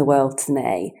 You mean the world to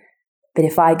me. But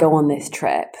if I go on this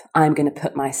trip, I'm going to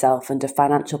put myself under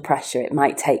financial pressure it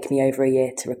might take me over a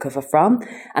year to recover from.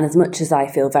 And as much as I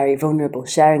feel very vulnerable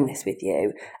sharing this with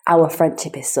you, our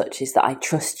friendship is such is that I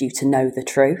trust you to know the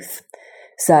truth.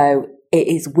 So it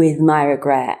is with my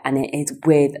regret and it is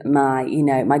with my, you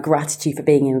know, my gratitude for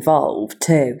being involved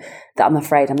too, that I'm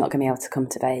afraid I'm not going to be able to come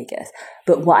to Vegas.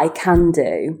 But what I can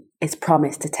do is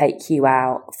promise to take you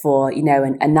out for, you know,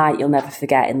 a night you'll never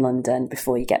forget in London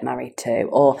before you get married too.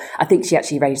 Or I think she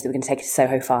actually arranged that we're going to take you to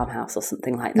Soho Farmhouse or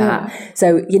something like that. Yeah.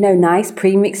 So, you know, nice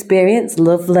premium experience,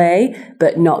 lovely,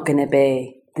 but not going to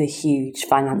be the huge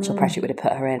financial pressure it would have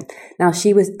put her in. Now,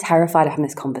 she was terrified of having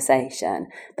this conversation,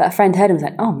 but a friend heard and was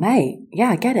like, oh, mate, yeah,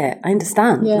 I get it. I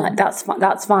understand. Yeah. Like,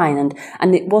 that's fine.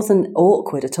 And it wasn't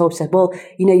awkward at all. She said, well,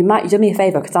 you know, you do me a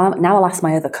favour because now I'll ask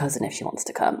my other cousin if she wants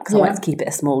to come because I want to keep it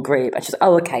a small group. And she was like,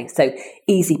 oh, okay. So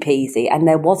easy peasy. And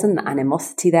there wasn't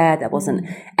animosity there. There wasn't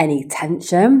any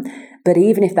tension. But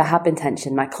even if there had been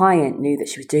tension, my client knew that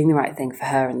she was doing the right thing for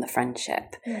her and the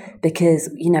friendship. Yeah. Because,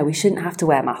 you know, we shouldn't have to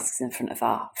wear masks in front of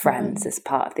our friends as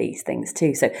part of these things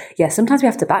too. So, yeah, sometimes we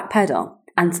have to backpedal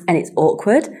and it's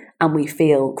awkward and we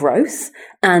feel gross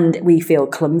and we feel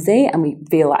clumsy and we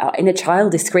feel like our inner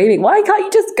child is screaming, why can't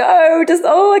you just go?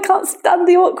 I can't stand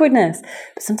the awkwardness.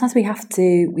 But sometimes we have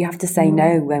to say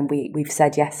no when we've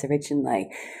said yes originally.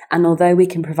 And although we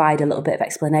can provide a little bit of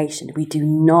explanation, we do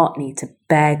not need to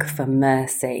beg for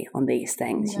mercy on these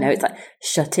things. No. You know, it's like,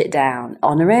 shut it down,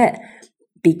 honor it,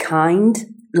 be kind,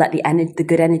 let the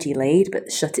good energy lead,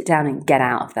 but shut it down and get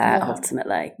out of there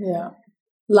ultimately. Yeah.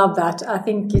 Love that. I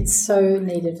think it's so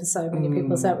needed for so many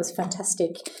people. So that was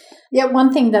fantastic. Yeah,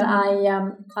 one thing that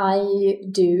I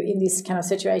do in this kind of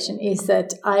situation is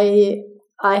that I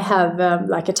have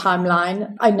like a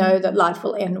timeline. I know that life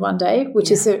will end one day, which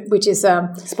is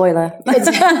spoiler.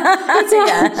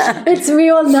 It's we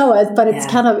all know it, but it's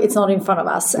it's not in front of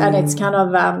us, and it's kind of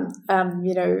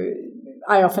you know,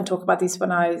 I often talk about this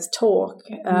when I talk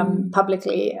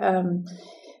publicly.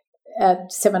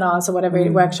 At seminars or whatever,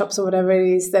 workshops or whatever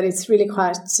it is, that it's really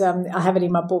quite, I have it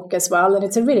in my book as well, and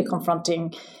it's a really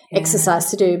confronting exercise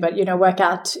to do, but, you know, work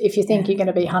out if you think you're going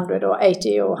to be 100 or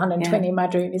 80 or 120, my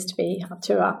dream is to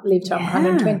live to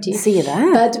 120. See you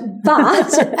there. But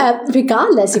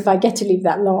regardless, if I get to live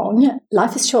that long,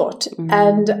 life is short.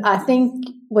 And I think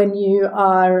when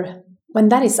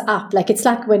that is up, like it's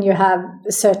like when you have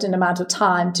a certain amount of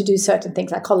time to do certain things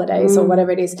like holidays or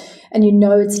whatever it is, and you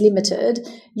know it's limited,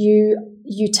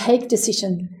 you take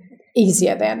decision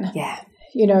easier then. Yeah.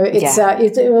 You know,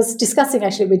 it was discussing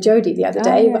actually with Jodie the other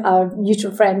day, our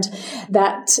mutual friend,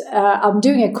 that I'm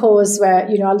doing a course where,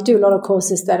 you know, I'll do a lot of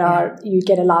courses that are you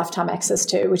get a lifetime access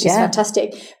to, which is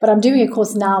fantastic. But I'm doing a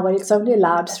course now where it's only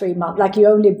allowed 3 months. Like you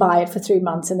only buy it for 3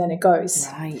 months and then it goes.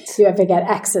 Right. You ever get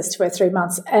access to it 3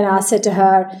 months. And I said to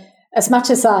her, as much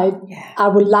as I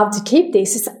would love to keep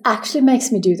this, it actually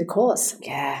makes me do the course.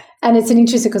 Yeah. And it's an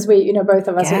interesting because we, you know, both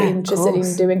of us are interested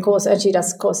in doing courses, and she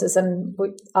does courses, and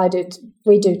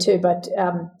we do too, but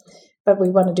we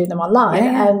want to do them online.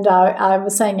 Yeah. And I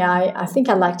was saying I think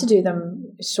I like to do them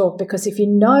short because if you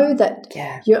know that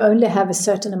you only have a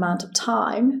certain amount of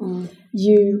time,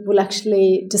 you will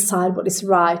actually decide what is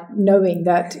right, knowing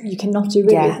that you cannot do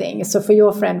everything. So for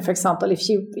your friend, for example, if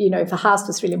she, you know, if a house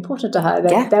was really important to her,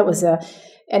 that was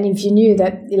and if you knew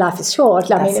that life is short,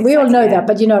 I mean, we all know that,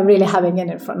 but, you know, really having it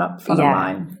in front of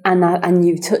mind. And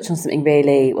you touched on something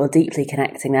really, deeply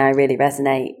connecting there. I really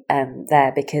resonate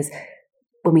there, because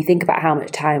when we think about how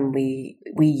much time we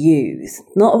use,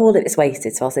 not all of it's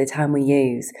wasted, so I'll say time we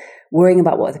use, worrying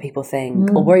about what other people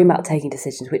think, or worrying about taking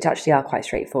decisions, which actually are quite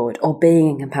straightforward, or being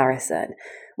in comparison.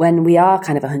 When we are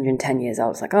kind of 110 years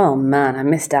old, it's like, oh man, I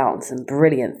missed out on some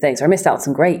brilliant things, or I missed out on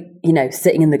some great, you know,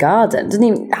 sitting in the garden. It doesn't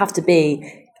even have to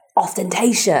be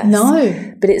ostentatious.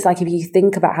 No. But it's like, if you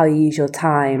think about how you use your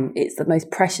time, it's the most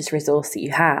precious resource that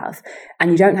you have, and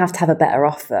you don't have to have a better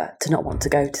offer to not want to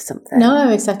go to something. No,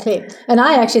 exactly. And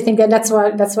I actually think that that's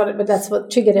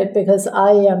what triggered it, because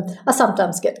I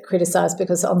sometimes get criticized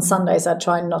because on Sundays I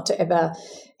try not to ever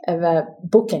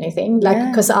book anything, like,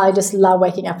 because I just love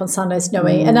waking up on Sundays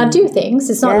knowing, and I do things.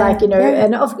 It's not like, you know,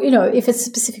 and if it's a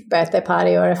specific birthday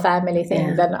party or a family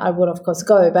thing, then I would of course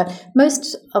go. But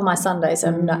most of my Sundays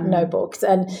are no books,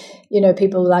 and, you know,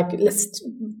 people like, let's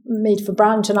meet for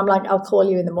brunch, and I'm like, I'll call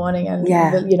you in the morning, and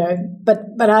you know,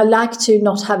 but I like to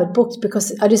not have it booked,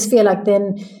 because I just feel like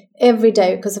then every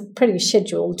day, because I'm pretty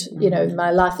scheduled, you know,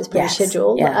 my life is pretty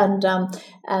scheduled, and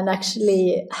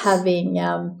actually having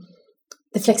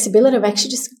the flexibility of actually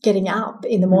just getting up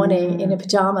in the morning in your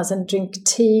pajamas and drink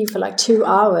tea for like 2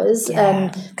 hours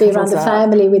and be around the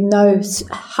family with no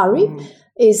hurry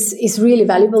is really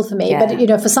valuable for me. But, you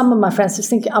know, for some of my friends who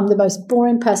think I'm the most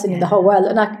boring person in the whole world.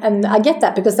 And I get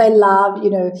that because they love, you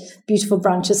know, beautiful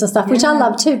brunches and stuff, which I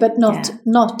love too, but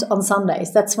not on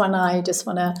Sundays. That's when I just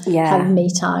want to have me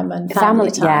time and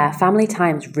family time. Yeah, family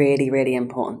time is really, really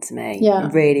important to me. Yeah.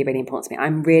 Really, really important to me.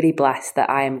 I'm really blessed that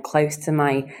I am close to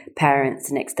my parents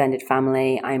and extended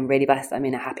family. I'm really blessed that I'm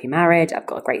in a happy marriage. I've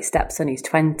got a great stepson who's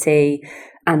 20.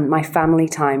 And my family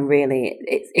time, really,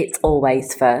 it's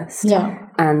always first. Yeah.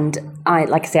 And I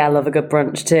love a good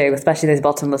brunch too, especially those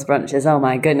bottomless brunches. Oh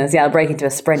my goodness. Yeah, I'll break into a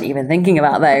sprint even thinking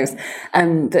about those.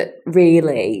 But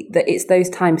really, that it's those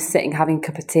times sitting, having a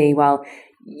cup of tea while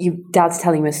your dad's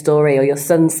telling you a story or your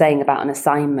son's saying about an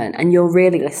assignment and you're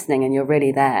really listening and you're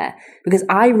really there. Because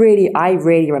I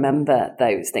really remember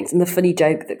those things and the funny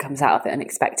joke that comes out of it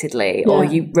unexpectedly, or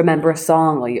you remember a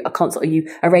song or a concert, or you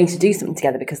arrange to do something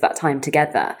together because that time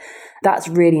together. That's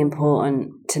really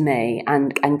important to me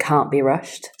and can't be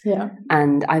rushed. Yeah.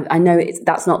 And I know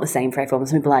that's not the same for everyone.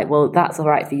 Some people are like, well, that's all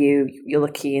right for you. You're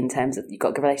lucky in terms of you've got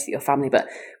a good relationship with your family, but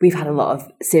we've had a lot of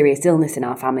serious illness in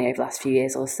our family over the last few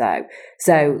years or so.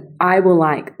 So I will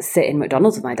sit in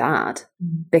McDonald's with my dad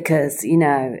because, you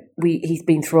know, he's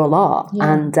been through a lot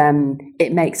and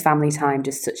it makes family time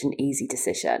just such an easy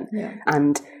decision. Yeah.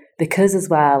 And because as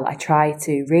well, I try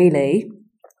to really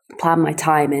plan my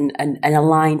time in an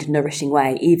aligned, nourishing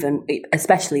way,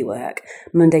 especially work,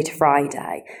 Monday to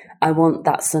Friday. I want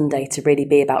that Sunday to really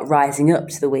be about rising up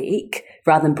to the week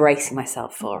rather than bracing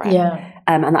myself for it. Yeah.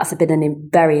 And that's been a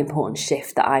very important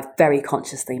shift that I've very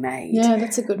consciously made. Yeah,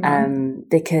 that's a good one.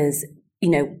 Because, you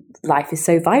know, life is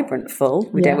so vibrant, full.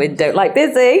 We don't like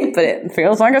busy, but it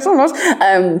feels like it sometimes.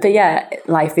 But yeah,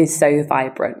 life is so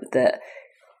vibrant that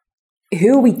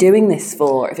who are we doing this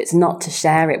for if it's not to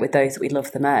share it with those that we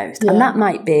love the most? Yeah. And that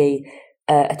might be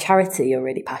a charity you're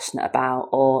really passionate about,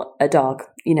 or a dog.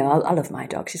 You know, I love my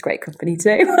dog. She's great company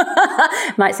too.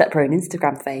 Might set her own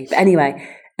Instagram feed. But anyway,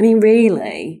 I mean,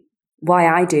 really, why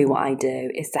I do what I do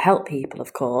is to help people,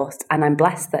 of course. And I'm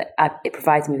blessed that it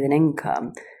provides me with an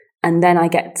income. And then I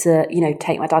get to, you know,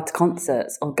 take my dad to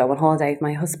concerts or go on holiday with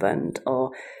my husband,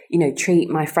 or, you know, treat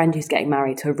my friend who's getting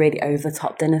married to a really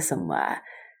over-the-top dinner somewhere.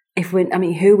 Who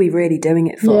are we really doing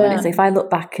it for? Yeah. And so if I look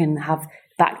back and have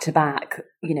back-to-back,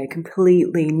 you know,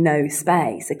 completely no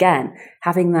space, again,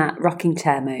 having that rocking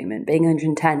chair moment, being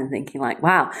 110 and thinking like,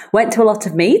 wow, went to a lot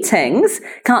of meetings,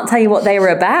 can't tell you what they were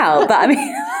about, but I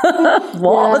mean,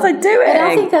 what was I doing? And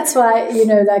I think that's why, you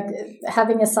know, like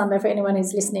having a Sunday, for anyone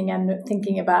who's listening and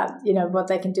thinking about, you know, what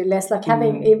they can do less, like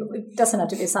having, it doesn't have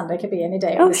to be a Sunday, it could be any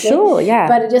day, obviously. Oh, sure, yeah.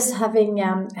 But just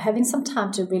having some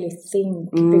time to really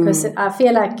think, because I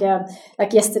feel like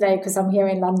yesterday, because I'm here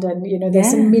in London, you know,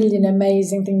 there's a million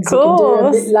amazing things you can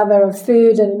do. I'm a lover of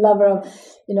food and lover of,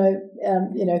 you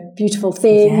know, beautiful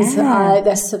things. Yeah.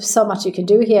 There's so much you can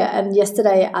do here. And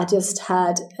yesterday I just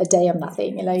had a day of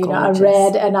nothing. You know, I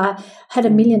read and I had a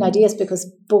million ideas because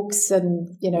books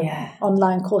and, you know,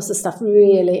 online courses stuff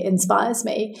really inspires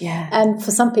me. Yeah. And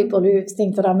for some people who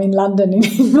think that I'm in London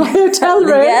in my hotel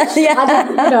room,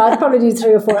 I'd probably do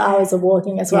 3 or 4 hours of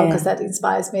walking as well because that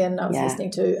inspires me. And I was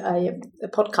listening to a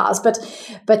podcast.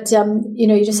 But you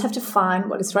know, you just have to find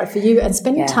what is right for you and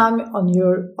spending time on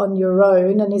your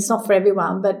own. And it's not for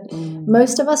everyone, but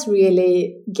most of us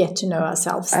really get to know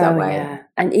ourselves that way. Yeah.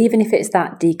 And even if it's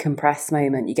that decompressed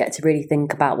moment, you get to really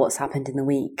think about what's happened in the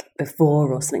week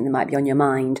before, or something that might be on your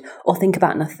mind, or think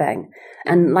about nothing.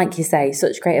 And like you say,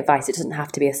 such great advice. It doesn't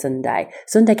have to be a Sunday.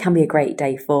 Sunday can be a great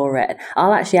day for it.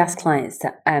 I'll actually ask clients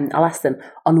I'll ask them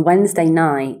on Wednesday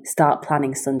night, start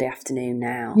planning Sunday afternoon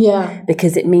now. Yeah.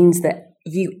 Because it means that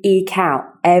you eke out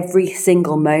every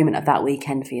single moment of that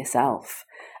weekend for yourself.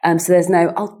 So there's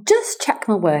no, I'll just check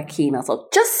my work emails, I'll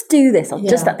just do this, I'll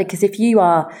just that, because if you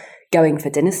are going for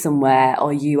dinner somewhere,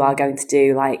 or you are going to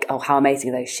do how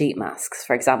amazing are those sheet masks,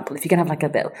 for example, if you're going to have like a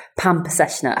bit of pamper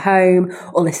session at home,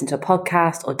 or listen to a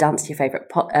podcast, or dance to your favourite,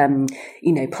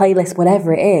 playlist,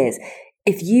 whatever it is,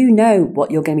 if you know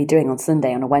what you're going to be doing on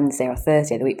Sunday, on a Wednesday or a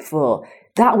Thursday the week before,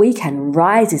 that weekend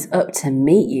rises up to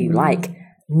meet you like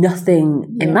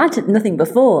nothing, imagine nothing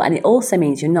before. And it also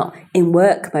means you're not in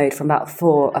work mode from about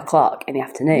 4 o'clock in the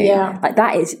afternoon. Yeah. Like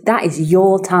that is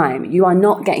your time. You are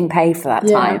not getting paid for that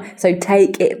time. So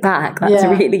take it back. That's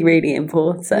really, really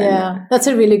important. Yeah, that's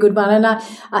a really good one. And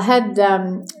I had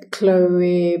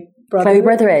Chloe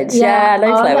Brotheridge. Yeah, I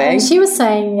know Chloe. And she was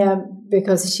saying,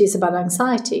 because she's about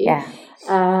anxiety,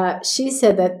 she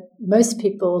said that most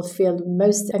people feel the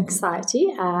most anxiety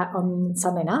on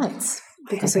Sunday nights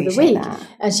because of the week.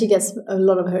 And she gets a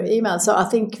lot of her emails. So I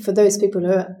think for those people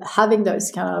who are having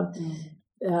those kind of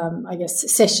I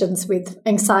guess, sessions with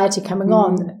anxiety coming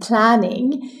on,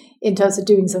 planning in terms of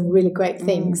doing some really great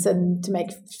things and to make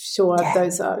sure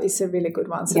is a really good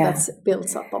one. So that's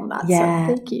builds up on that. Yeah.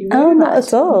 So thank you. Not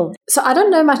at all. So I don't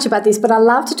know much about this, but I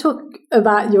love to talk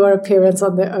about your appearance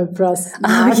on the Oprah's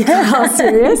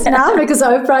series now, because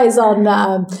Oprah is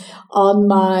on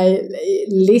my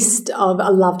list of, I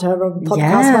loved her on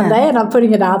podcast one day, and I'm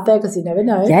putting it out there because you never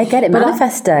know. Yeah, get it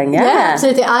manifesting. Yeah,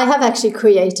 absolutely. I have actually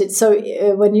created, so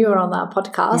when you were on our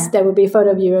podcast, there will be a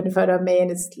photo of you and a photo of me,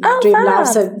 and it's Dream Love,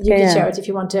 so you can share it if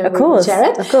you want to. Of course, share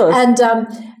it. Of course.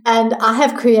 And I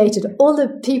have created all the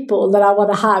people that I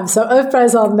want to have. So Oprah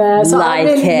is on there. So I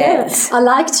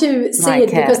like to see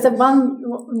it because the one,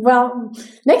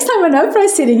 next time when Oprah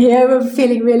is sitting here, we're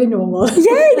feeling really normal.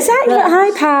 Yeah, exactly.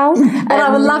 Hi, pal. And I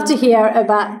would love to hear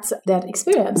about that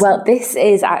experience. Well, this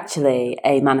is actually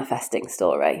a manifesting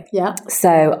story. Yeah.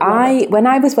 So when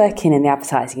I was working in the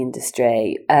advertising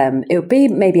industry, it would be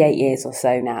maybe 8 years or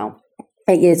so now.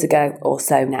 8 years ago or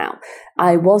so now.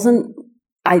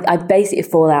 I basically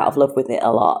fall out of love with it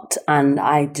a lot. And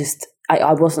I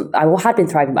had been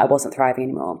thriving, but I wasn't thriving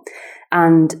anymore.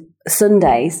 And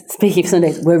Sundays, speaking of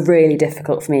Sundays, were really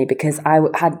difficult for me because I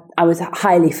was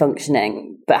highly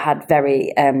functioning, but had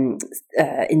very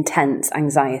intense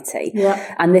anxiety.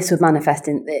 Yeah. And this would manifest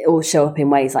it will show up in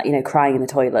ways like, crying in the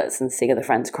toilets and seeing other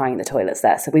friends crying in the toilets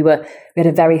there. So we had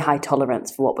a very high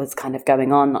tolerance for what was kind of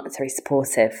going on, not a very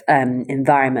supportive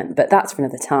environment, but that's for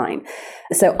another time.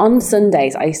 So on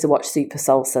Sundays, I used to watch Super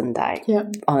Soul Sunday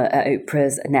at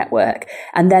Oprah's network.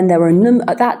 And then there were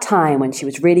at that time when she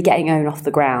was really getting OWN off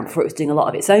the ground, before it was doing a lot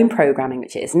of its own programming,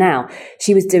 which it is now,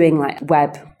 she was doing like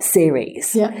web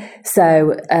series. Yeah.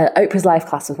 So Oprah's Life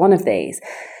Class was one of these.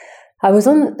 I was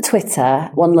on Twitter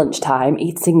one lunchtime,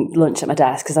 eating lunch at my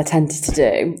desk, because I tended to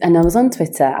do. And I was on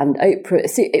Twitter, and Oprah,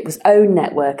 it was OWN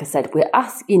Network, I said, we're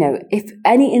asking, if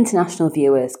any international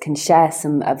viewers can share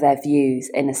some of their views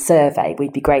in a survey,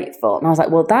 we'd be grateful. And I was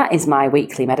like, well, that is my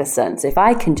weekly medicine. So if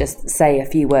I can just say a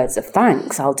few words of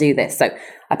thanks, I'll do this. So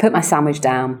I put my sandwich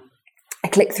down. I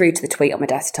clicked through to the tweet on my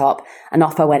desktop, and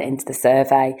off I went into the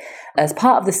survey. As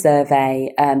part of the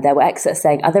survey, there were excerpts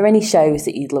saying, are there any shows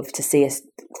that you'd love to see us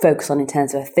focus on in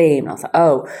terms of a theme? And I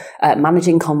was like,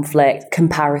 managing conflict,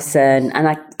 comparison. And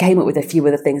I came up with a few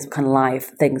other things, kind of live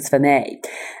things for me,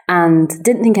 and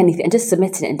didn't think anything, and just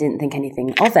submitted it and didn't think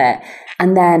anything of it.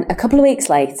 And then a couple of weeks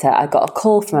later, I got a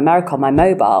call from America on my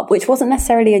mobile, which wasn't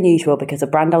necessarily unusual because the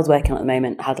brand I was working on at the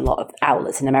moment had a lot of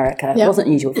outlets in America. Yep. It wasn't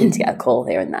unusual for me to get a call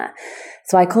here and there.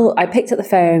 So I picked up the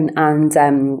phone,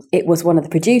 and it was one of the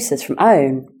producers from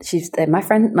OWN. She's my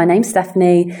friend. My name's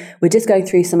Stephanie. We're just going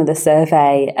through some of the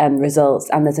survey results,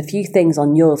 and there's a few things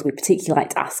on yours we particularly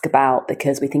like to ask about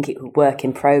because we think it could work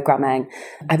in programming.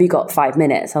 Have you got 5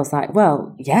 minutes? I was like,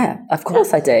 well, yeah, of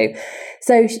course I do.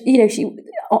 So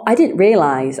I didn't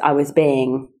realise I was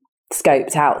being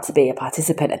scoped out to be a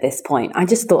participant at this point. I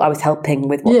just thought I was helping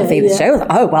with what the theme of the show. I was like,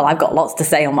 oh, well, I've got lots to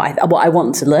say on what I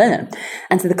want to learn.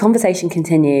 And so the conversation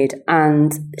continued,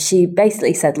 and she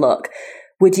basically said, look,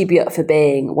 would you be up for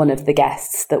being one of the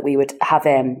guests that we would have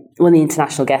in, one of the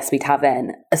international guests we'd have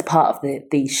in as part of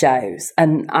these shows?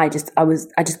 And I just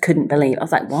couldn't believe it. I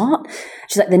was like, what?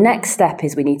 She's like, the next step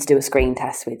is we need to do a screen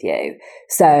test with you.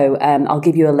 So I'll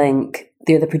give you a link.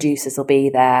 The other producers will be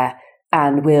there.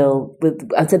 And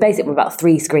so basically we're about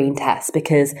 3 screen tests,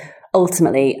 because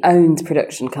ultimately OWN's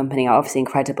production company are obviously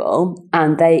incredible.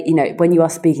 And they, when you are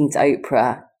speaking to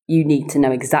Oprah, you need to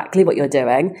know exactly what you're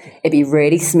doing. It'd be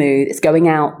really smooth. It's going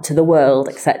out to the world,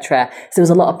 etc. So there was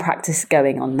a lot of practice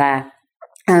going on there.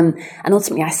 And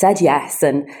ultimately I said yes,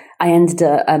 and I ended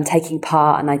up taking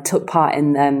part, and I took part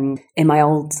in my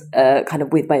old kind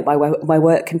of with my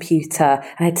work computer.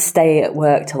 And I had to stay at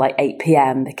work till like 8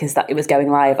 p.m. because it was going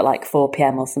live at like 4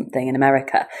 p.m. or something in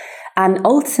America. And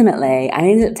ultimately I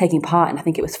ended up taking part in, I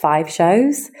think it was 5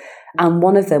 shows, and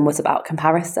one of them was about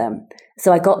comparison.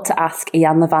 So I got to ask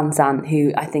Iyanla Vanzant,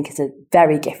 who I think is a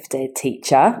very gifted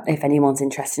teacher. If anyone's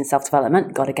interested in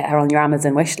self-development, got to get her on your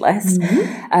Amazon wish list.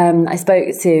 Mm-hmm. I spoke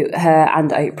to her and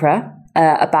Oprah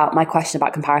about my question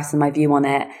about comparison, my view on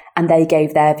it, and they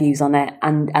gave their views on it.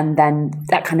 And then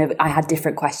that kind of, I had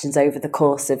different questions over the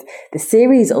course of the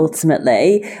series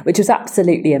ultimately, which was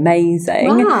absolutely amazing.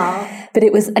 Wow. But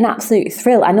it was an absolute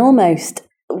thrill, and almost,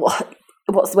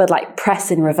 what's the word, like press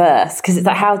in reverse, because it's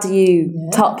like, how do you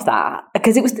top that?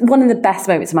 Because it was one of the best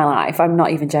moments of my life. I'm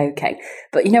not even joking.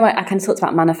 But I kind of talked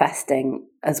about manifesting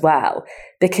as well,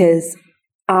 because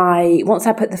once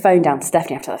I put the phone down to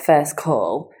Stephanie after the first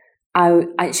call,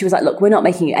 she was like, look, we're not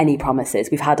making you any promises.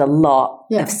 We've had a lot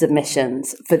of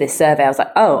submissions for this survey. I was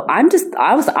like, oh, I'm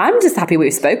just happy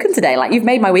we've spoken today. Like, you've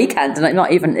made my weekend, and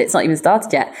it's not even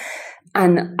started yet.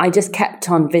 And I just kept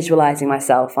on visualizing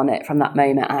myself on it from that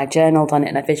moment. And I journaled on it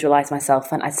and I visualized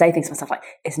myself. And I'd say things to myself like,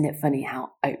 isn't it funny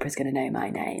how Oprah's going to know my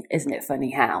name? Isn't it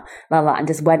funny how? And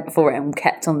just went for it and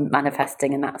kept on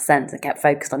manifesting in that sense and kept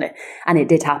focused on it. And it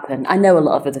did happen. I know a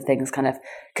lot of other things kind of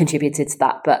contributed to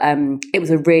that, but it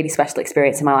was a really special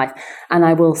experience in my life. And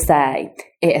I will say,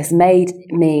 it has made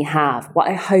me have what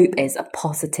I hope is a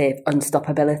positive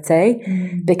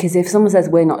unstoppability. Because if someone says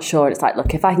we're not sure, it's like,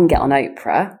 look, if I can get on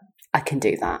Oprah, I can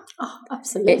do that. Oh,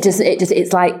 absolutely.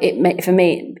 It's like, for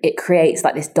me, it creates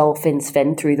like this dolphin's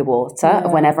fin through the water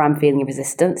whenever I'm feeling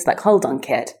resistance. Like, hold on,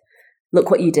 kid. Look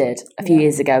what you did a few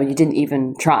years ago and you didn't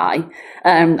even try.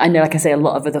 I know, like I say, a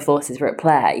lot of other forces were at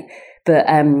play, but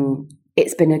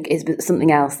it's been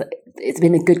something else that it's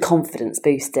been a good confidence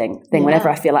boosting thing. Whenever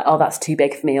I feel like, oh, that's too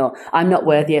big for me, or I'm not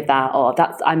worthy of that, or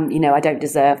I don't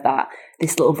deserve that.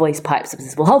 This little voice pipes up and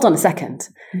says, well, hold on a second,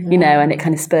 and it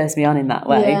kind of spurs me on in that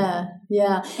way.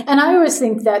 Yeah. And I always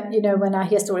think that, when I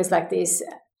hear stories like this,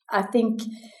 I think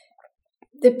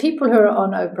the people who are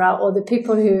on Oprah, or the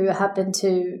people who happen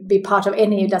to be part of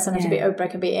any, it doesn't have to be Oprah,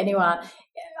 it can be anyone,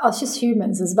 are just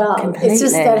humans as well. Completely. It's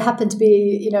just that happen to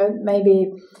be, maybe,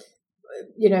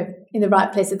 in the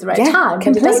right place at the right time.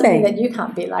 Completely. But it doesn't mean that you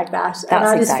can't be like that. That's and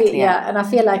I just exactly feel, and I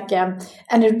feel like,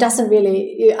 and it doesn't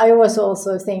really, I always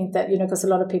also think that, because a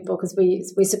lot of people, because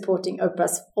we're supporting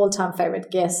Oprah's all-time favorite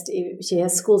guest. She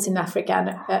has schools in Africa,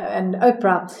 and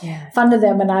Oprah funded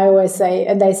them. And I always say,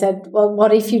 and they said, well,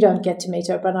 what if you don't get to meet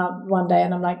Oprah one day?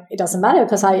 And I'm like, it doesn't matter,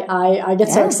 because I get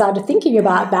so excited thinking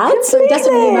about that. Completely. So it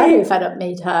doesn't really matter if I don't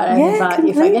meet her. And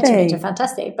if I get to meet her,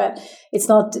 fantastic. But it's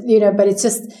not, but it's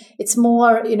just, it's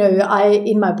more,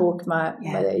 in my book,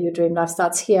 Your Dream Life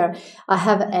Starts Here, I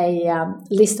have a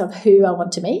list of who I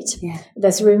want to meet.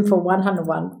 There's room for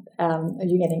 101. Are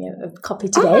you getting a copy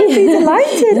today? Oh, I'd be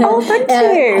delighted. Oh, thank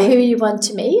you. Who you want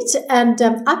to meet. And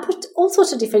I put all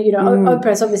sorts of different,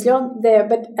 Oprah is obviously on there,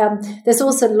 but there's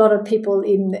also a lot of people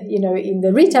in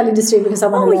the retail industry, because I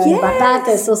want to learn about that.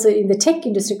 There's also in the tech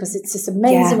industry, because it's just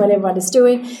amazing what everyone is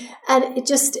doing. And it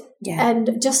just,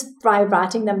 and just by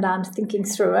writing them down, thinking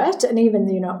through it, and even,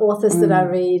 authors that I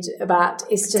read about,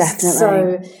 it's just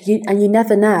so... And you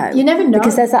never know. You never know.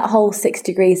 Because there's that whole 6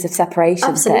 degrees of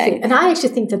separation thing. And I actually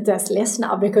think that there's less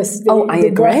now, because I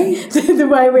agree. the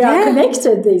way we are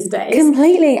connected these days.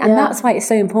 Completely. And that's why it's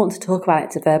so important to talk about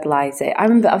it, to verbalise it. I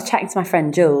remember I was chatting to my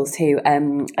friend Jules, who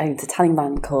owns a Italian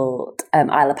band called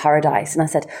Isle of Paradise. And I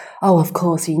said, oh, of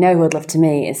course, who I'd love to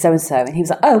meet is so-and-so. And he was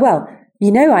like, oh, well,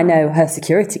 I know her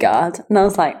security guard. And I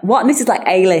was like, what? And this is like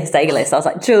A-list. I was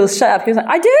like, Jules, shut up. He was like,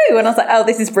 I do. And I was like, oh,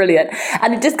 this is brilliant.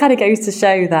 And it just kind of goes to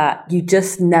show that you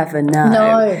just never know.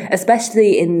 No.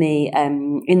 Especially in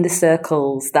the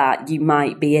circles that you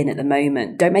might be in at the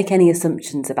moment. Don't make any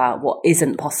assumptions about what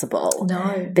isn't possible.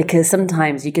 No. Because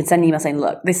sometimes you can send an email saying,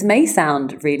 look, this may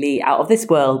sound really out of this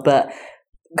world, but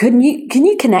can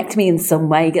you connect me in some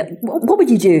way? What would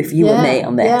you do if you were me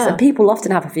on this? And people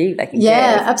often have a view they can give.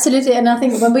 Absolutely. And I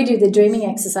think when we do the dreaming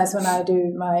exercise, when I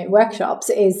do my workshops,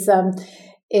 is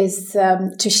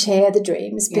to share the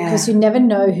dreams, because you never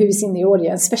know who's in the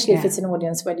audience, especially if it's an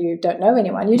audience where you don't know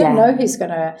anyone. You don't know who's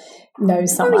going to know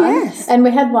someone. Oh, yes. And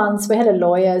we had a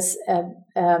lawyer's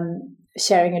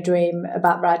sharing a dream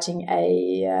about writing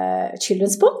a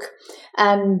children's book.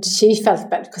 And she felt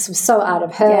bad because it was so out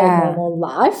of her normal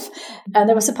life. And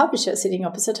there was a publisher sitting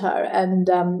opposite her, and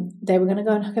they were going to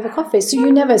go and have a coffee. So you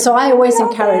never. So I always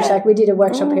encourage. Like, we did a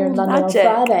workshop here in London on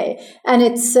Friday, and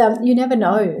it's you never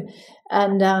know.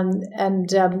 And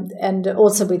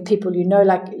also with people,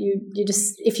 like you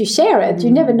just, if you share it,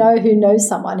 you never know who knows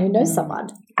someone who knows someone.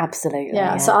 Absolutely.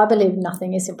 Yeah. So I believe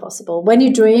nothing is impossible. When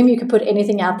you dream, you can put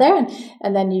anything out there,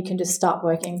 and then you can just start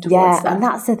working towards that. And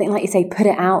that's the thing, like you say, put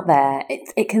it out there.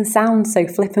 It can sound so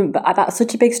flippant, but that's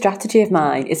such a big strategy of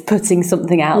mine, is putting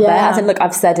something out there. As in, look,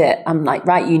 I've said it. I'm like,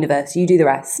 right, universe, you do the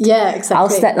rest. Yeah,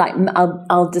 exactly.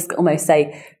 I'll just almost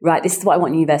say, right, this is what I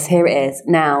want, universe. Here it is.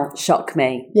 Now, shock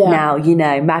me. Yeah. Now,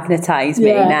 magnetize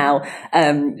me. Now,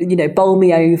 bowl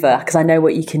me over, because I know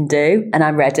what you can do, and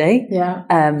I'm ready. Yeah.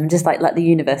 Just like let the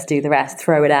universe do the rest,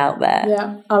 throw it out there.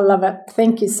 Yeah, I love it.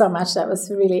 Thank you so much. That was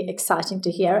really exciting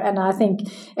to hear. And I think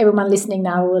everyone listening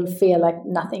now will feel like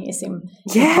nothing is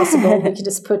impossible. We can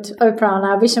just put Oprah on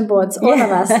our vision boards, all of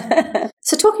us.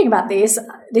 So talking about this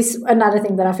another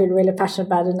thing that I feel really passionate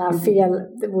about, and I feel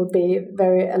that would be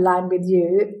very aligned with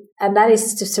you. And that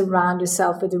is to surround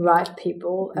yourself with the right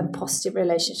people and positive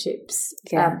relationships.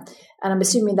 And I'm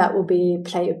assuming that will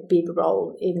play a big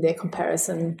role in the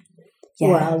comparison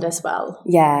world as well.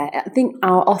 Yeah, I think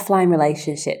our offline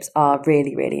relationships are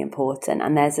really, really important.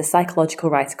 And there's a psychological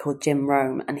writer called Jim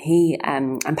Rohn, and he,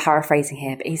 I'm paraphrasing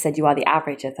here, but he said you are the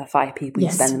average of the 5 people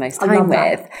you spend the most time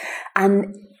with.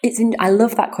 And I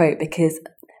love that quote because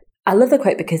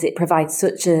it provides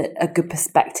such a good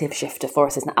perspective shifter for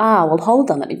us. Well, hold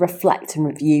on, let me reflect and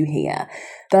review here.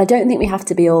 But I don't think we have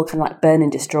to be all kind of like burn and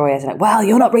destroy us and like, well,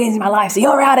 you're not bringing into my life, so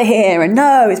you're out of here. And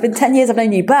no, it's been 10 years I've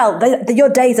known you. Well, your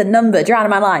days are numbered. You're out of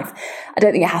my life. I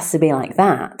don't think it has to be like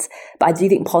that. But I do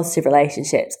think positive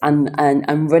relationships and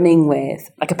running with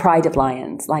like a pride of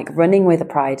lions, like running with a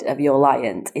pride of your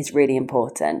lions is really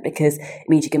important because it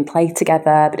means you can play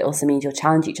together, but it also means you'll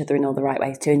challenge each other in all the right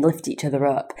ways too and lift each other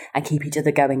up and keep each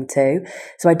other going too.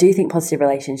 So I do think positive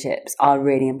relationships are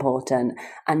really important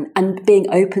and being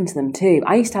open to them too.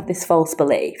 I used to have this false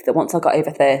belief that once I got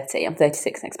over 30, I'm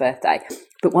 36 next birthday,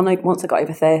 but once I got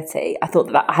over 30, I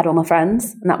thought that I had all my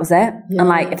friends and that was it. And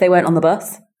like if they weren't on the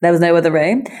bus, there was no other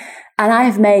room. And I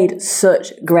have made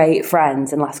such great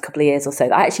friends in the last couple of years or so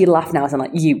that I actually laugh now as I'm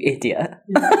like, you idiot.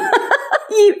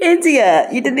 You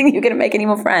idiot. You didn't think you were going to make any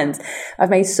more friends. I've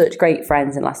made such great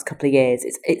friends in the last couple of years.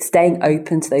 It's staying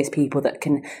open to those people that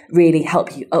can really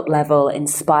help you up level,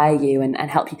 inspire you and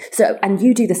help you. So, and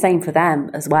you do the same for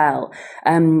them as well.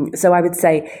 So I would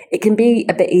say it can be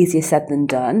a bit easier said than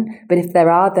done. But if there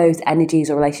are those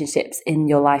energies or relationships in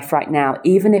your life right now,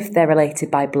 even if they're related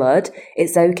by blood,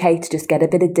 it's okay to just get a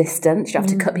bit of distance. You don't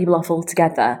have to cut people off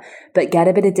altogether, but get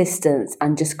a bit of distance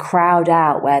and just crowd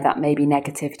out where that maybe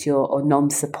negativity or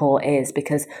non-support is,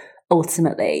 because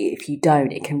ultimately if you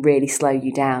don't, it can really slow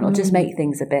you down or just make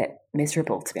things a bit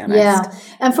miserable, to be honest. Yeah,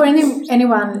 and for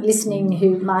anyone listening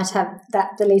who might have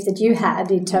that belief that you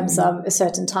had in terms of a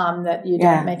certain time that you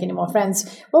don't make any more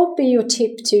friends, what would be your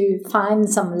tip to find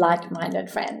some like-minded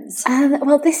friends?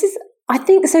 I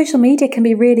think social media can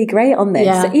be really great on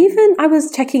this. So even I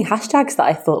was checking hashtags that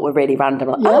I thought were really random.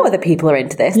 Like, other people are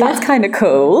into this. That's kind of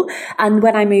cool. And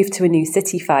when I moved to a new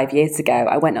city 5 years ago,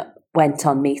 I went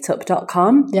on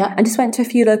meetup.com and just went to a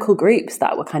few local groups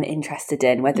that were kind of interested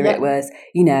in, whether it was,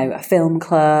 a film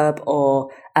club or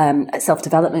a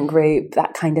self-development group,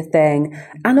 that kind of thing.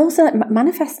 And also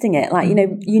manifesting it, like,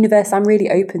 universe, I'm really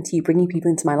open to you bringing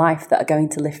people into my life that are going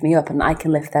to lift me up and I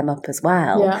can lift them up as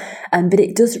well. But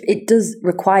it does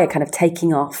require kind of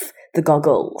taking off the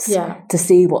goggles to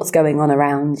see what's going on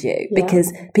around you,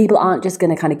 because people aren't just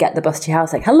going to kind of get the bus to your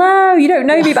house like, hello, you don't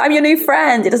know me, but I'm your new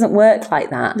friend. It doesn't work like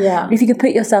that. If you can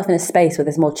put yourself in a space where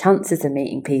there's more chances of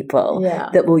meeting people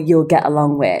that you'll get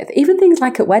along with, even things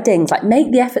like at weddings, like make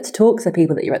the effort to talk to the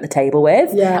people that you're at the table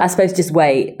with. I suppose just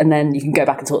wait and then you can go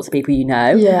back and talk to people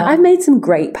I've made some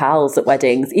great pals at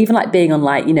weddings, even like being on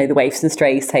like, the Waifs and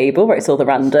Strays table where it's all the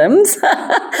randoms.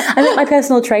 I met my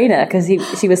personal trainer because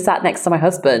she was sat next to my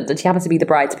husband and she happened to be the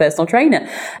bride's personal trainer.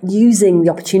 Using the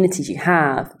opportunities you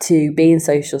have to be in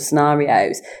social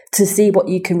scenarios to see what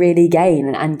you can really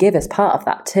gain and give as part of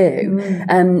that too.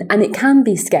 And it can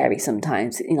be scary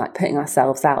sometimes, like putting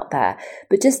ourselves out there,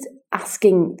 but just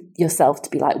asking yourself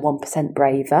to be like 1%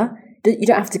 braver. You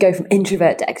don't have to go from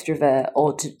introvert to extrovert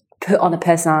or to put on a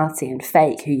personality and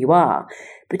fake who you are.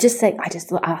 But just say, I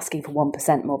just asking for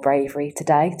 1% more bravery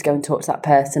today to go and talk to that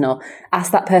person, or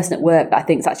ask that person at work that I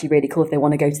think is actually really cool if they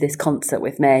want to go to this concert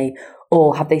with me,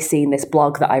 or have they seen this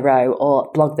blog that I wrote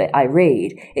or blog that I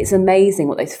read. It's amazing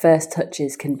what those first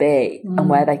touches can be and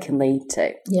where they can lead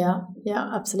to. Yeah,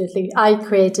 absolutely. I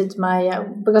created my,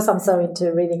 because I'm so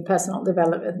into reading personal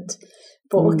development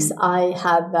books, I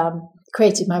have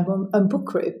created my own book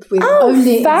group with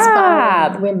only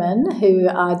inspiring women who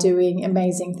are doing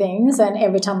amazing things, and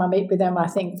every time I meet with them I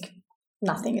think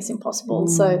nothing is impossible.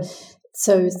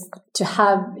 So to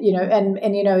have, and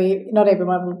not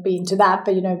everyone will be into that,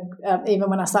 but even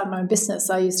when I started my own business,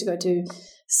 I used to go to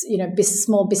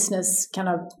small business kind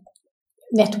of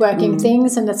networking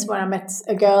things, and that's where I met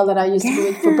a girl that I used to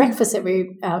do for breakfast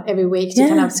every week to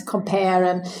kind of compare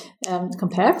in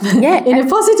a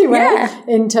positive way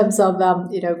in terms of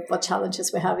what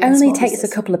challenges we have. It only takes a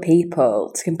couple of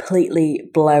people to completely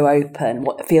blow open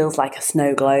what feels like a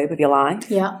snow globe of your life.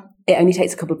 It only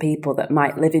takes a couple of people that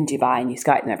might live in Dubai and you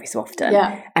Skype them every so often.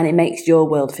 And it makes your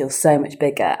world feel so much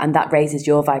bigger, and that raises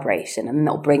your vibration, and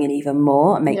that'll bring in even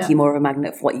more and make you more of a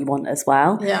magnet for what you want as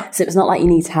well. So it's not like you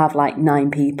need to have like 9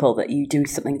 people that you do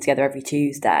something together every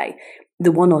Tuesday.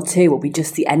 The 1 or 2 will be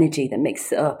just the energy that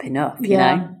makes it up enough, you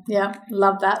know? Yeah,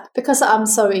 love that. Because I'm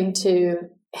so into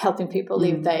helping people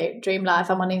live their dream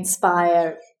life. I want to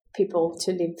inspire people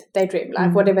to live their dream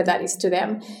life, whatever that is to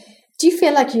them. Do you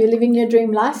feel like you're living your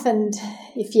dream life? And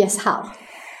if yes, how?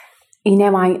 You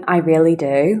know, I really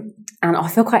do. And I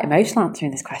feel quite emotional answering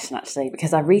this question, actually,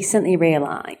 because I recently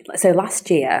realised, so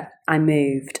last year I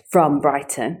moved from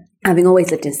Brighton, having always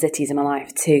lived in cities in my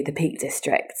life, to the Peak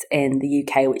District in the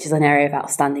UK, which is an area of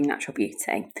outstanding natural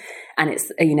beauty. And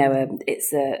it's, you know,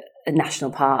 it's a national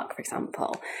park, for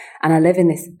example. And I live in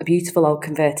this beautiful old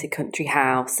converted country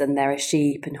house, and there are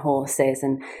sheep and horses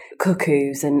and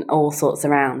cuckoos and all sorts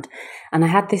around. And I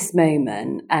had this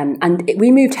moment,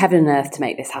 we moved heaven and earth to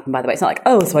make this happen, by the way. It's not like,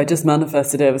 oh, so I just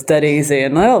manifested it, it was dead easy,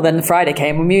 and then the Friday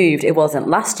came and we moved. It wasn't.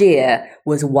 Last year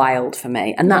was wild for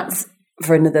me, and that's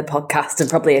for another podcast and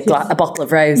probably a bottle of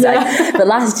rosé. Yeah. But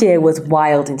last year was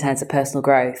wild in terms of personal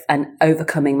growth and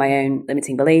overcoming my own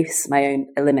limiting beliefs, my own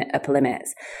upper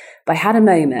limits. But I had a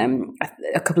moment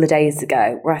a couple of days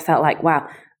ago where I felt like, wow,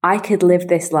 I could live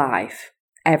this life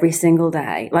every single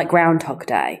day, like Groundhog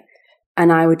Day,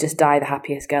 and I would just die the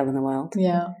happiest girl in the world.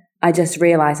 Yeah. I just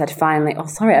realised I'd finally, I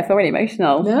feel really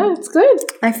emotional. No, it's good.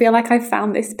 I feel like I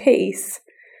found this peace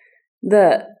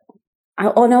that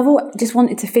I've just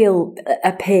wanted to feel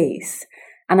a peace,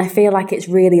 and I feel like it's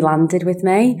really landed with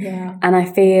me. Yeah. And I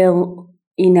feel,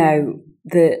 you know,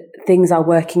 that things are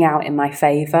working out in my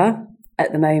favour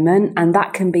at the moment, and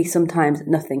that can be sometimes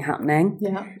nothing happening.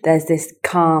 Yeah. There's this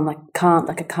calm,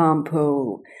 like a calm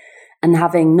pool, and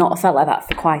having not felt like that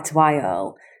for quite a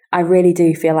while, I really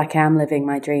do feel like I am living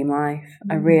my dream life.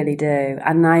 I really do.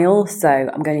 And I'm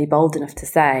going to be bold enough to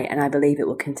say, and I believe it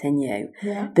will continue,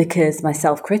 because my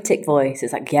self-critic voice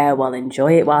is like, yeah, well,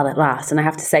 enjoy it while it lasts. And I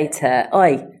have to say to her,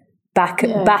 oi, back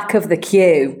of the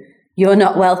queue, you're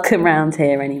not welcome round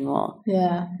here anymore.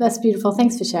 Yeah, that's beautiful.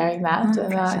 Thanks for sharing that.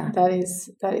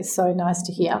 That is so nice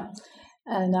to hear.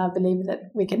 And I believe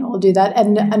that we can all do that.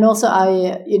 And also,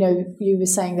 you were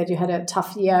saying that you had a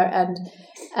tough year,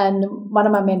 and one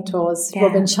of my mentors,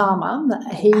 Robin Sharma,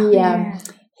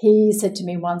 he said to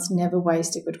me once, never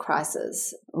waste a good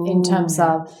crisis. In terms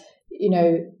of,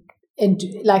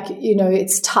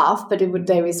 it's tough, but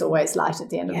there is always light at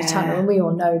the end of the tunnel, and we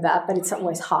all know that. But it's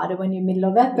always harder when you're in the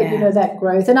middle of it. But that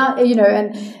growth, and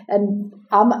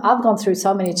I've gone through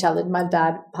so many challenges. My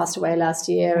dad passed away last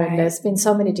year, and there's been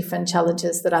so many different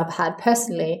challenges that I've had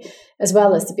personally, as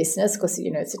well as the business, because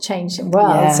it's a changing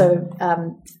world. Yeah. So,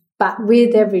 but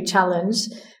with every challenge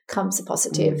comes a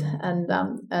positive, and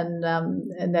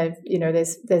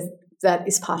there's that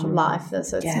is part of life.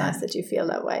 So it's nice that you feel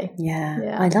that way.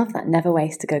 Yeah. I love that. Never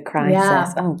waste a good crisis.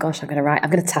 Yeah. Oh gosh, I'm going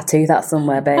to tattoo that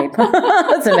somewhere, babe.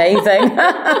 That's amazing.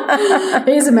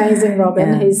 He's amazing,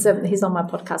 Robin. Yeah. He's on my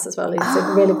podcast as well. It's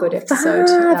a really good episode.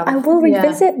 I will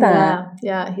revisit that.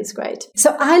 Yeah, he's great.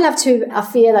 So I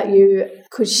feel like you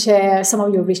could share some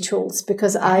of your rituals,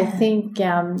 because I think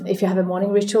if you have a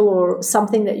morning ritual or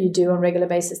something that you do on a regular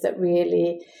basis that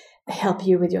really help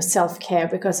you with your self-care,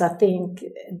 because I think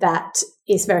that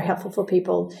is very helpful for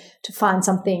people to find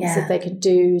some things that they could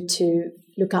do to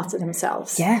look after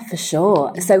themselves. Yeah, for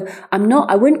sure. So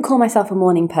I wouldn't call myself a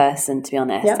morning person, to be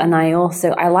honest. Yep. And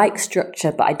I like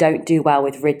structure, but I don't do well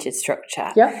with rigid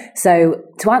structure. Yep. So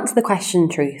to answer the question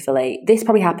truthfully, this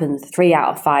probably happens 3 out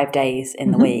of 5 days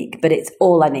in the week, but it's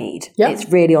all I need. Yep. It's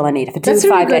really all I need. If I do That's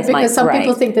 5 really days, good, because some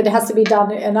people think that it has to be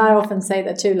done, and I often say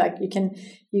that too. Like you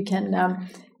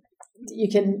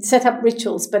can set up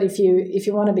rituals, but if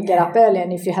you want to get up early,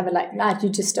 and if you have a late night, you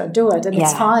just don't do it, and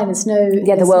it's fine.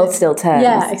 The world still turns.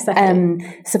 Yeah,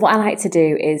 exactly. So what I like to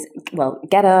do is,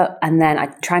 get up, and then I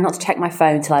try not to check my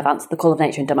phone till I've answered the call of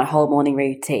nature and done my whole morning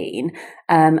routine.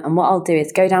 And what I'll do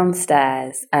is go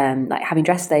downstairs, having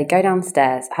dressed today, go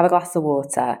downstairs, have a glass of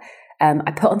water.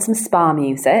 I put on some spa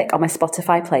music on my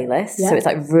Spotify playlist. So it's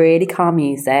really calm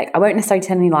music. I won't necessarily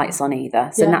turn any lights on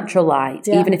either. So natural light,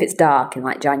 even if it's dark in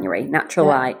January, natural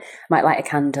light. Might light a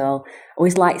candle,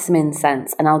 always light some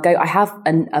incense. And I have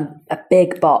a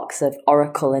big box of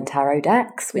Oracle and Tarot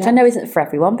decks, which I know isn't for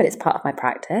everyone, but it's part of my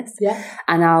practice. Yeah.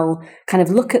 And I'll kind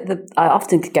of look at I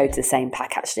often go to the same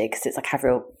pack actually, because it's I have a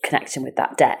real connection with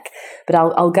that deck. But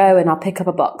I'll go and I'll pick up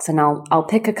a box, and I'll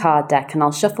pick a card deck, and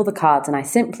I'll shuffle the cards, and I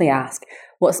simply ask,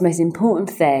 what's the most important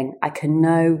thing I can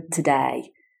know today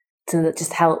to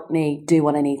just help me do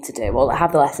what I need to do, or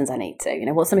have the lessons I need to?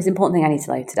 What's the most important thing I need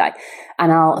to know today?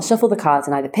 And I'll shuffle the cards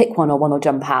and either pick one or one will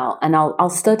jump out, and I'll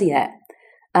study it.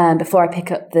 before I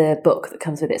pick up the book that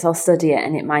comes with it. So I'll study it,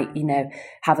 and it might,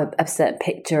 have a certain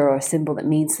picture or a symbol that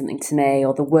means something to me,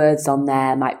 or the words on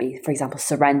there might be, for example,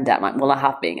 surrender. I'm like, well, I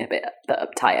have been a bit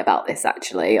uptight about this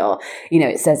actually. Or,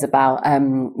 it says about,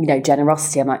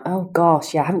 generosity. I'm like, oh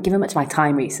gosh, I haven't given much of my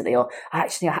time recently. Or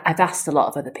I've asked a lot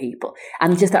of other people.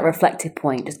 And just that reflective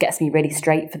point just gets me really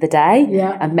straight for the day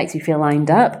and makes me feel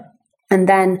lined up. And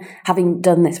then having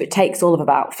done this, which takes all of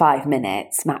about 5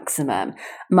 minutes maximum,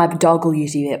 my dog will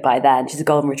usually be it by then. She's a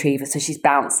golden retriever, so she's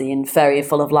bouncy and furry and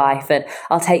full of life. And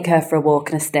I'll take her for a walk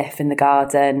and a sniff in the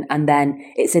garden, and then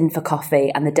it's in for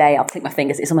coffee. And the day, I'll click my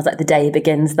fingers. It's almost like the day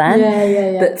begins then.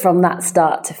 Yeah. But from that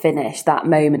start to finish, that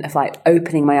moment of like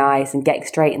opening my eyes and getting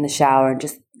straight in the shower and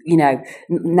just,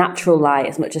 natural light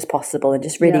as much as possible, and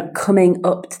just really coming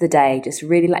up to the day, just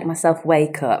really letting myself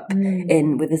wake up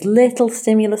in with as little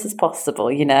stimulus as possible,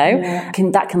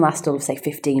 that can last all of say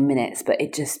 15 minutes, but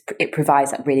it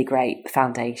provides that really great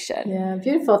foundation. Yeah,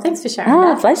 beautiful. Thanks for sharing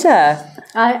that. Pleasure.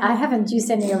 I haven't used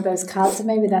any of those cards, so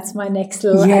maybe that's my next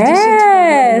little addition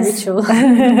to my ritual.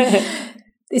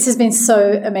 This has been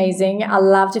so amazing. I'd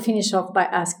love to finish off by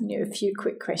asking you a few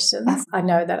quick questions. I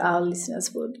know that our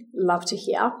listeners would love to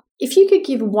hear. If you could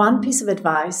give one piece of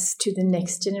advice to the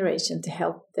next generation to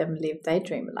help them live their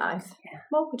dream life,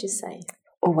 what would you say?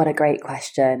 Oh, what a great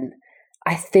question.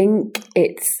 I think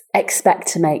it's expect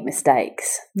to make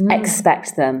mistakes.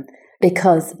 Expect them.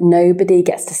 Because nobody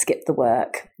gets to skip the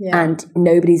work and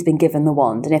nobody's been given the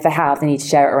wand. And if they have, they need to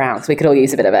share it around so we could all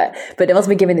use a bit of it. But they've also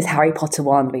been given this Harry Potter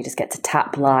wand where you just get to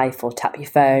tap life or tap your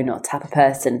phone or tap a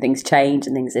person, things change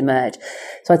and things emerge.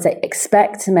 So I'd say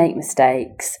expect to make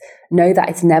mistakes. Know that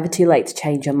it's never too late to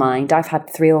change your mind. I've had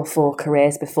 3 or 4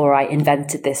 careers before I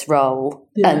invented this role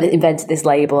and invented this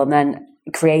label, and then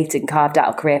carved out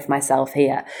a career for myself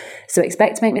here. So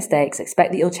expect to make mistakes,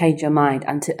 expect that you'll change your mind,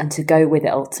 and to go with it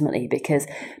ultimately, because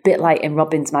a bit like in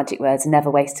Robin's magic words,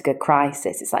 never waste a good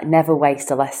crisis. It's like never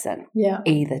waste a lesson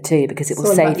either too, because it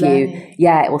will save you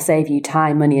it will save you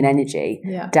time, money and energy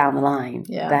down the line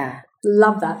there.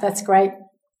 Love that. That's great.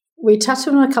 We touched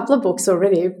on a couple of books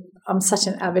already. I'm such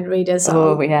an avid reader,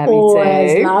 so me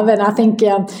always too. love, and I think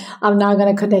I'm now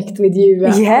going to connect with you.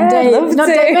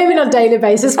 Maybe not daily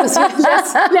basis, because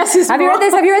less is more.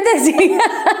 Have you read this?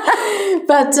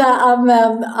 But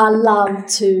I love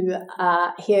to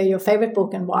hear your favorite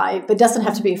book and why. But it doesn't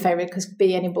have to be a favorite; it could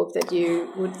be any book that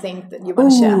you would think that you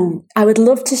want to share. I would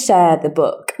love to share the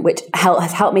book which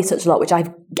has helped me such a lot, which I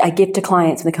give to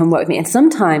clients when they come work with me, and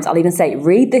sometimes I'll even say,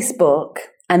 read this book.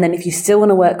 And then if you still want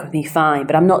to work with me, fine.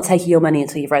 But I'm not taking your money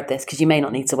until you've read this, because you may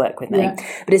not need to work with me. Yeah.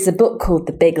 But it's a book called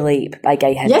The Big Leap by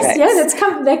Gay Hendricks. Yes,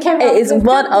 it is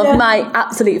one of my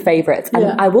absolute favourites.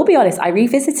 And I will be honest, I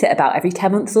revisit it about every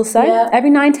 10 months or so, every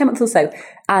 9-10 months or so.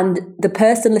 And the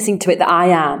person listening to it that I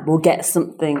am will get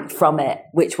something from it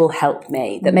which will help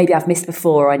me, that maybe I've missed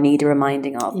before or I need a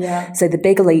reminding of. Yeah. So The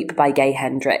Big Leap by Gay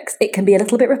Hendricks. It can be a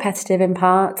little bit repetitive in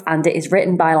parts, and it is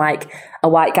written by like a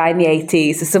white guy in the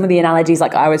 80s. So some of the analogies,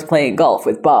 like I was playing golf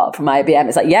with Bob from IBM.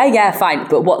 It's like, fine,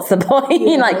 but what's the point?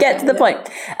 Get to the point.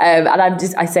 And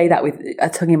I say that with a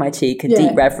tongue in my cheek and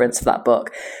deep reverence for that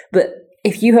book. But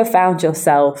if you have found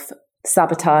yourself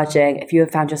sabotaging, if you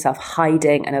have found yourself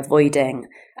hiding and avoiding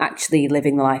actually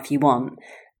living the life you want,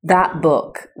 that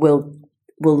book will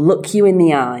look you in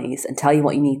the eyes and tell you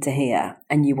what you need to hear,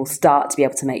 and you will start to be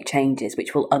able to make changes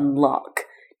which will unlock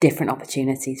different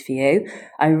opportunities for you.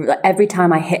 Every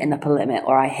time I hit an upper limit,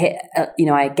 or I hit,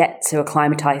 I get to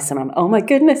acclimatize someone, oh my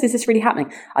goodness, is this really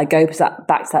happening? I go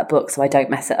back to that book so I don't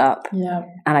mess it up. Yeah.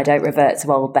 And I don't revert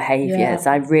to old behaviours.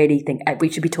 I really think we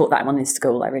should be taught that one in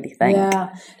school, I really think. Yeah,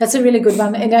 that's a really good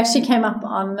one. It actually came up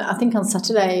on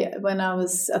Saturday when I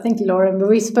think Lauren, but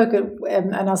we spoke,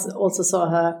 and I also saw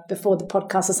her before the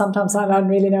podcast, so sometimes I don't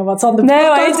really know what's on the podcast.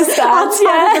 No, I understand.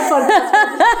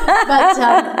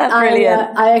 But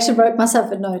brilliant. I actually wrote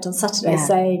myself a note on Saturday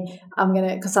saying I'm going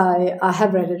to, because I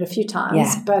have read it a few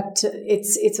times, but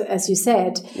it's as you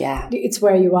said, it's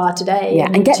where you are today. Yeah,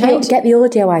 and get the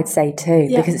audio, I'd say too,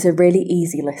 because it's a really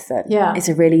easy listen. Yeah. It's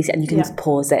a really easy, and you can just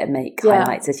pause it and make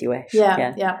highlights as you wish.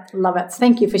 Yeah, love it.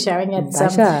 Thank you for sharing it.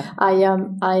 Pleasure.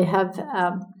 I'm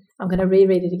going to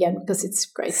reread it again because it's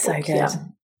great. So book. good. Yeah.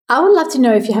 I would love to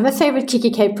know if you have a favorite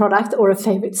kikki.K product or a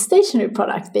favorite stationery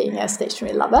product, being a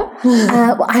stationery lover.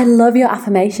 Well, I love your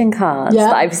affirmation cards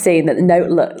that I've seen, that the note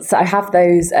looks. So I have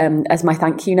those as my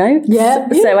thank you notes. Yeah.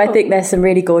 So I think there's some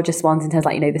really gorgeous ones in terms of,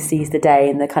 like, you know, the seize the day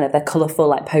and the kind of the colourful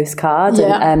like postcards.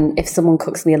 Yeah. And if someone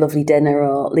cooks me a lovely dinner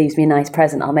or leaves me a nice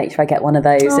present, I'll make sure I get one of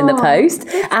those in the post.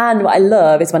 And what I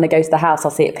love is when I go to the house,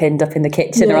 I'll see it pinned up in the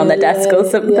kitchen or on the desk or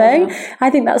something. Yeah. I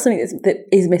think that's something that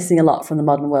is missing a lot from the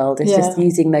modern world, is just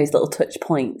using those little touch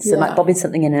points and like bobbing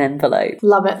something in an envelope.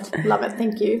 Love it.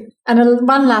 Thank you. And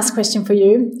one last question for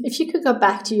you. If you could go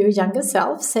back to your younger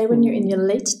self, say when you're in your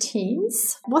late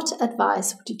teens, what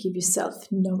advice would you give yourself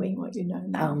knowing what you know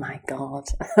now? Oh my God.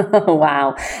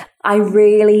 Wow. I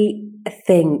really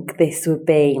think this would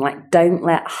be like, don't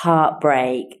let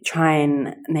heartbreak try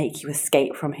and make you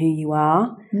escape from who you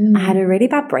are. I had a really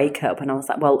bad breakup and I was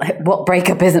like, well, what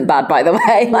breakup isn't bad, by the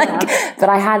way? But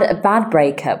I had a bad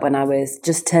breakup when I was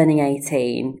just turning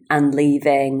 18 and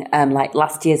leaving like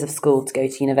last years of school to go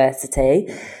to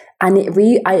university. And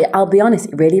I'll be honest,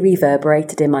 it really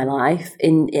reverberated in my life.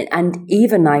 And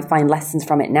even I find lessons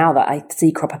from it now that I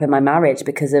see crop up in my marriage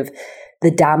because of the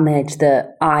damage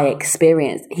that I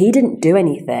experienced. He didn't do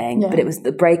anything, but it was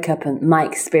the breakup and my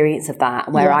experience of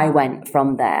that, where I went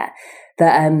from there,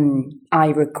 that I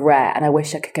regret. And I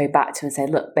wish I could go back to and say,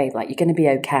 look, babe, like, you're going to be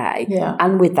okay. Yeah.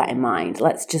 And with that in mind,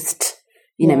 let's just,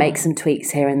 you know, make some tweaks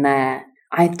here and there.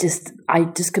 I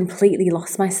just completely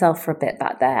lost myself for a bit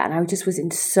back there, and I just was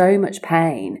in so much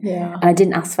pain. Yeah. And I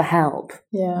didn't ask for help.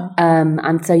 Yeah.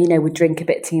 And so, you know, would drink a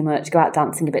bit too much, go out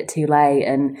dancing a bit too late,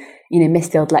 and, you know, miss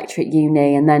the old lecture at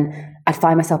uni. And then I'd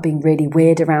find myself being really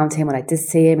weird around him when I did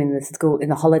see him in the school, in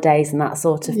the holidays and that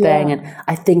sort of thing. And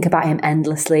I think about him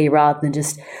endlessly rather than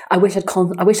just, I wish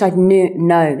I'd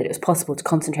known that it was possible to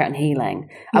concentrate on healing.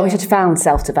 I wish I'd found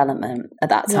self-development at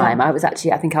that time. I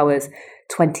think I was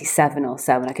 27 or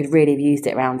so, and I could really have used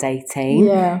it around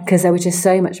 18 because there was just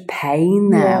so much pain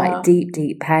there, like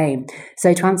deep pain.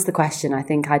 So to answer the question, I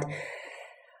think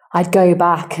I'd go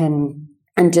back and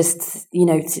just, you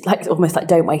know, like almost like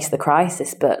don't waste the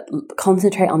crisis, but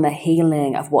concentrate on the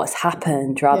healing of what's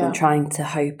happened rather than trying to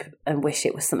hope and wish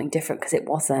it was something different, because it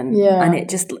wasn't. And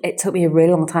it took me a really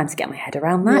long time to get my head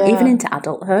around that, even into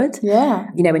adulthood. You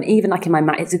know, and even like in my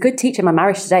it's a good teacher in my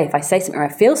marriage today. If I say something or I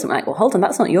feel something, like, well, hold on,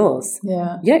 that's not yours.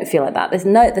 You don't feel like that.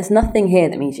 There's nothing here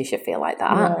that means you should feel like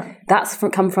that. That's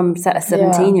come from a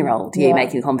 17-year-old you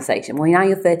making a conversation. Well, now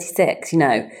you're 36, you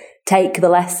know. Take the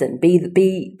lesson. Be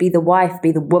the wife,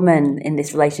 be the woman in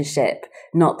this relationship,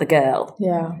 not the girl.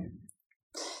 Yeah.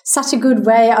 Such a good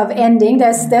way of ending.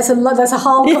 There's a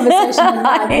whole conversation in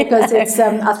that, because it's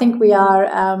I think we are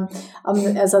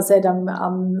as I said,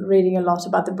 I'm reading a lot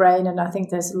about the brain, and I think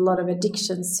there's a lot of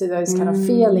addictions to those kind of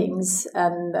feelings,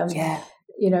 and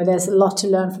you know, there's a lot to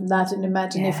learn from that, and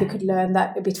imagine if we could learn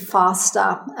that a bit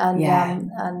faster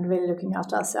and really looking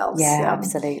after ourselves.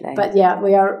 Absolutely. But we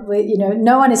you know,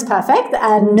 no one is perfect,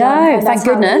 and and thank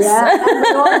goodness. And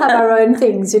we all have our own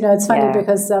things. You know, it's funny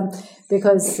because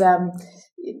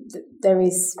there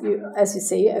is, as you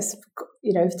see, as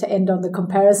you know, to end on the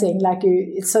comparison, like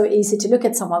it's so easy to look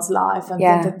at someone's life and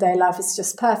think that their life is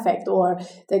just perfect, or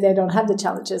that they don't have the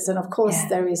challenges. And of course,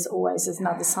 there is always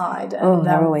another side. And,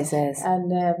 there always is.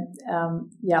 And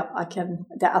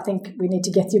I think we need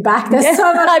to get you back. There's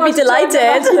so much. I'd be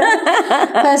delighted.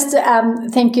 First,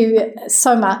 thank you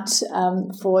so much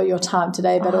for your time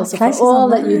today, but also for all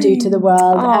that you do to the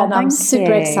world. And I'm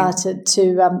super excited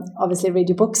to obviously read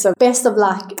your book. So best of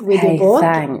luck with your book.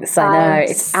 Thanks. I know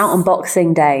it's out on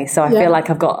Boxing Day, so I feel like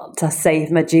I've got to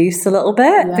save my juice a little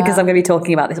bit because I'm going to be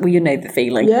talking about this. Well, you know the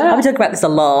feeling. I've been talking about this a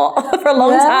lot for a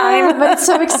long time. But it's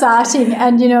so exciting,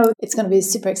 and you know, it's going to be a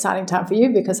super exciting time for you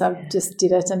because I've just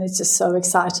did it, and it's just so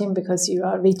exciting because you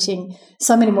are reaching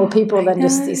so many more people than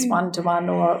just these one-to-one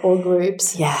or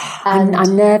groups. And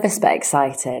I'm nervous but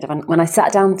excited. When I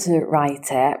sat down to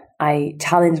write it, I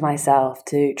challenged myself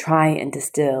to try and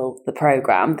distill the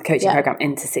coaching program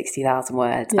into 60,000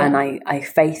 words. And I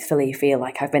faithfully feel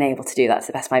like I've been able to do that to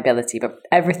the best of my ability, but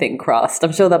everything crossed.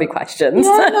 I'm sure there'll be questions.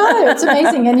 It's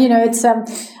amazing. And, you know, it's,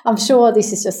 I'm sure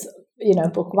this is just, you know,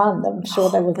 book one. I'm sure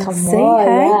there will come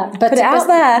more. But put it out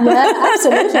there. Yeah,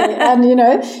 absolutely. And, you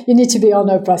know, you need to be on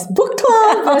Oprah's book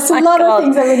club. There's a lot of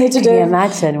things that we need to do. Can you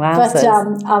imagine? Wow. But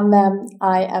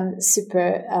I am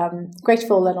super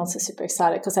grateful and also super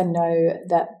excited because I know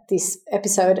that this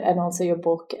episode and also your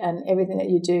book and everything that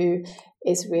you do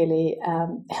is really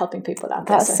helping people out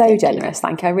there. That's so generous.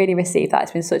 Thank you. I really received that.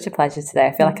 It's been such a pleasure today.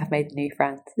 I feel like I've made a new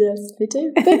friend. Yes, me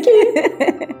too. Thank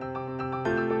you.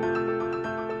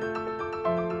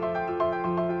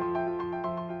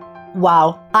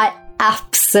 Wow, I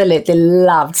absolutely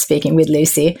loved speaking with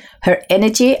Lucy. Her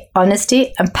energy,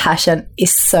 honesty, and passion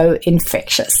is so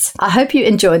infectious. I hope you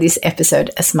enjoyed this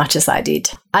episode as much as I did.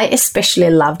 I especially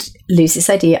loved Lucy's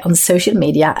idea on social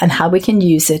media and how we can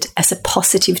use it as a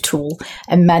positive tool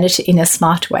and manage it in a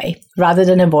smart way, rather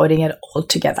than avoiding it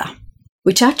altogether.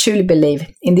 Which I truly believe,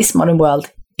 in this modern world,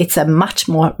 it's a much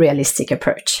more realistic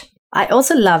approach. I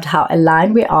also loved how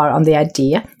aligned we are on the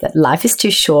idea that life is too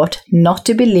short not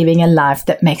to be living a life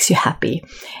that makes you happy,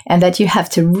 and that you have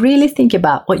to really think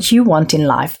about what you want in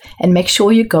life and make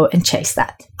sure you go and chase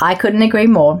that. I couldn't agree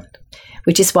more,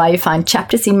 which is why you find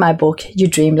chapters in my book, Your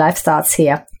Dream Life Starts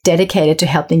Here, dedicated to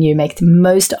helping you make the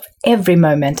most of every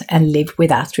moment and live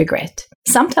without regret.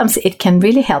 Sometimes it can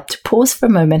really help to pause for a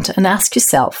moment and ask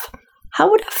yourself, how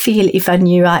would I feel if I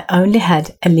knew I only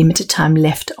had a limited time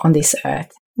left on this earth?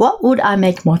 What would I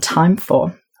make more time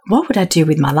for? What would I do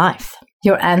with my life?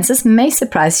 Your answers may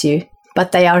surprise you,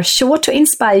 but they are sure to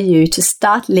inspire you to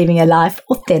start living a life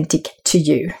authentic to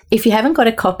you. If you haven't got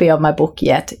a copy of my book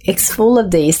yet, it's full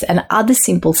of these and other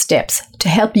simple steps to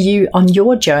help you on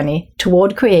your journey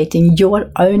toward creating your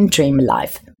own dream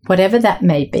life, whatever that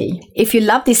may be. If you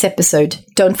love this episode,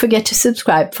 don't forget to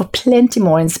subscribe for plenty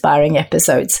more inspiring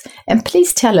episodes. And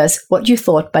please tell us what you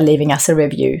thought by leaving us a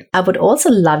review. I would also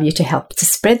love you to help to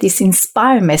spread this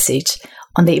inspiring message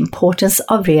on the importance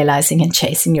of realizing and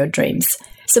chasing your dreams.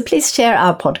 So please share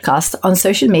our podcast on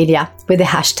social media with the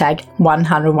hashtag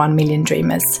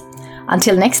 101milliondreamers.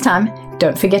 Until next time,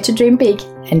 don't forget to dream big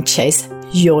and chase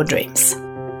your dreams.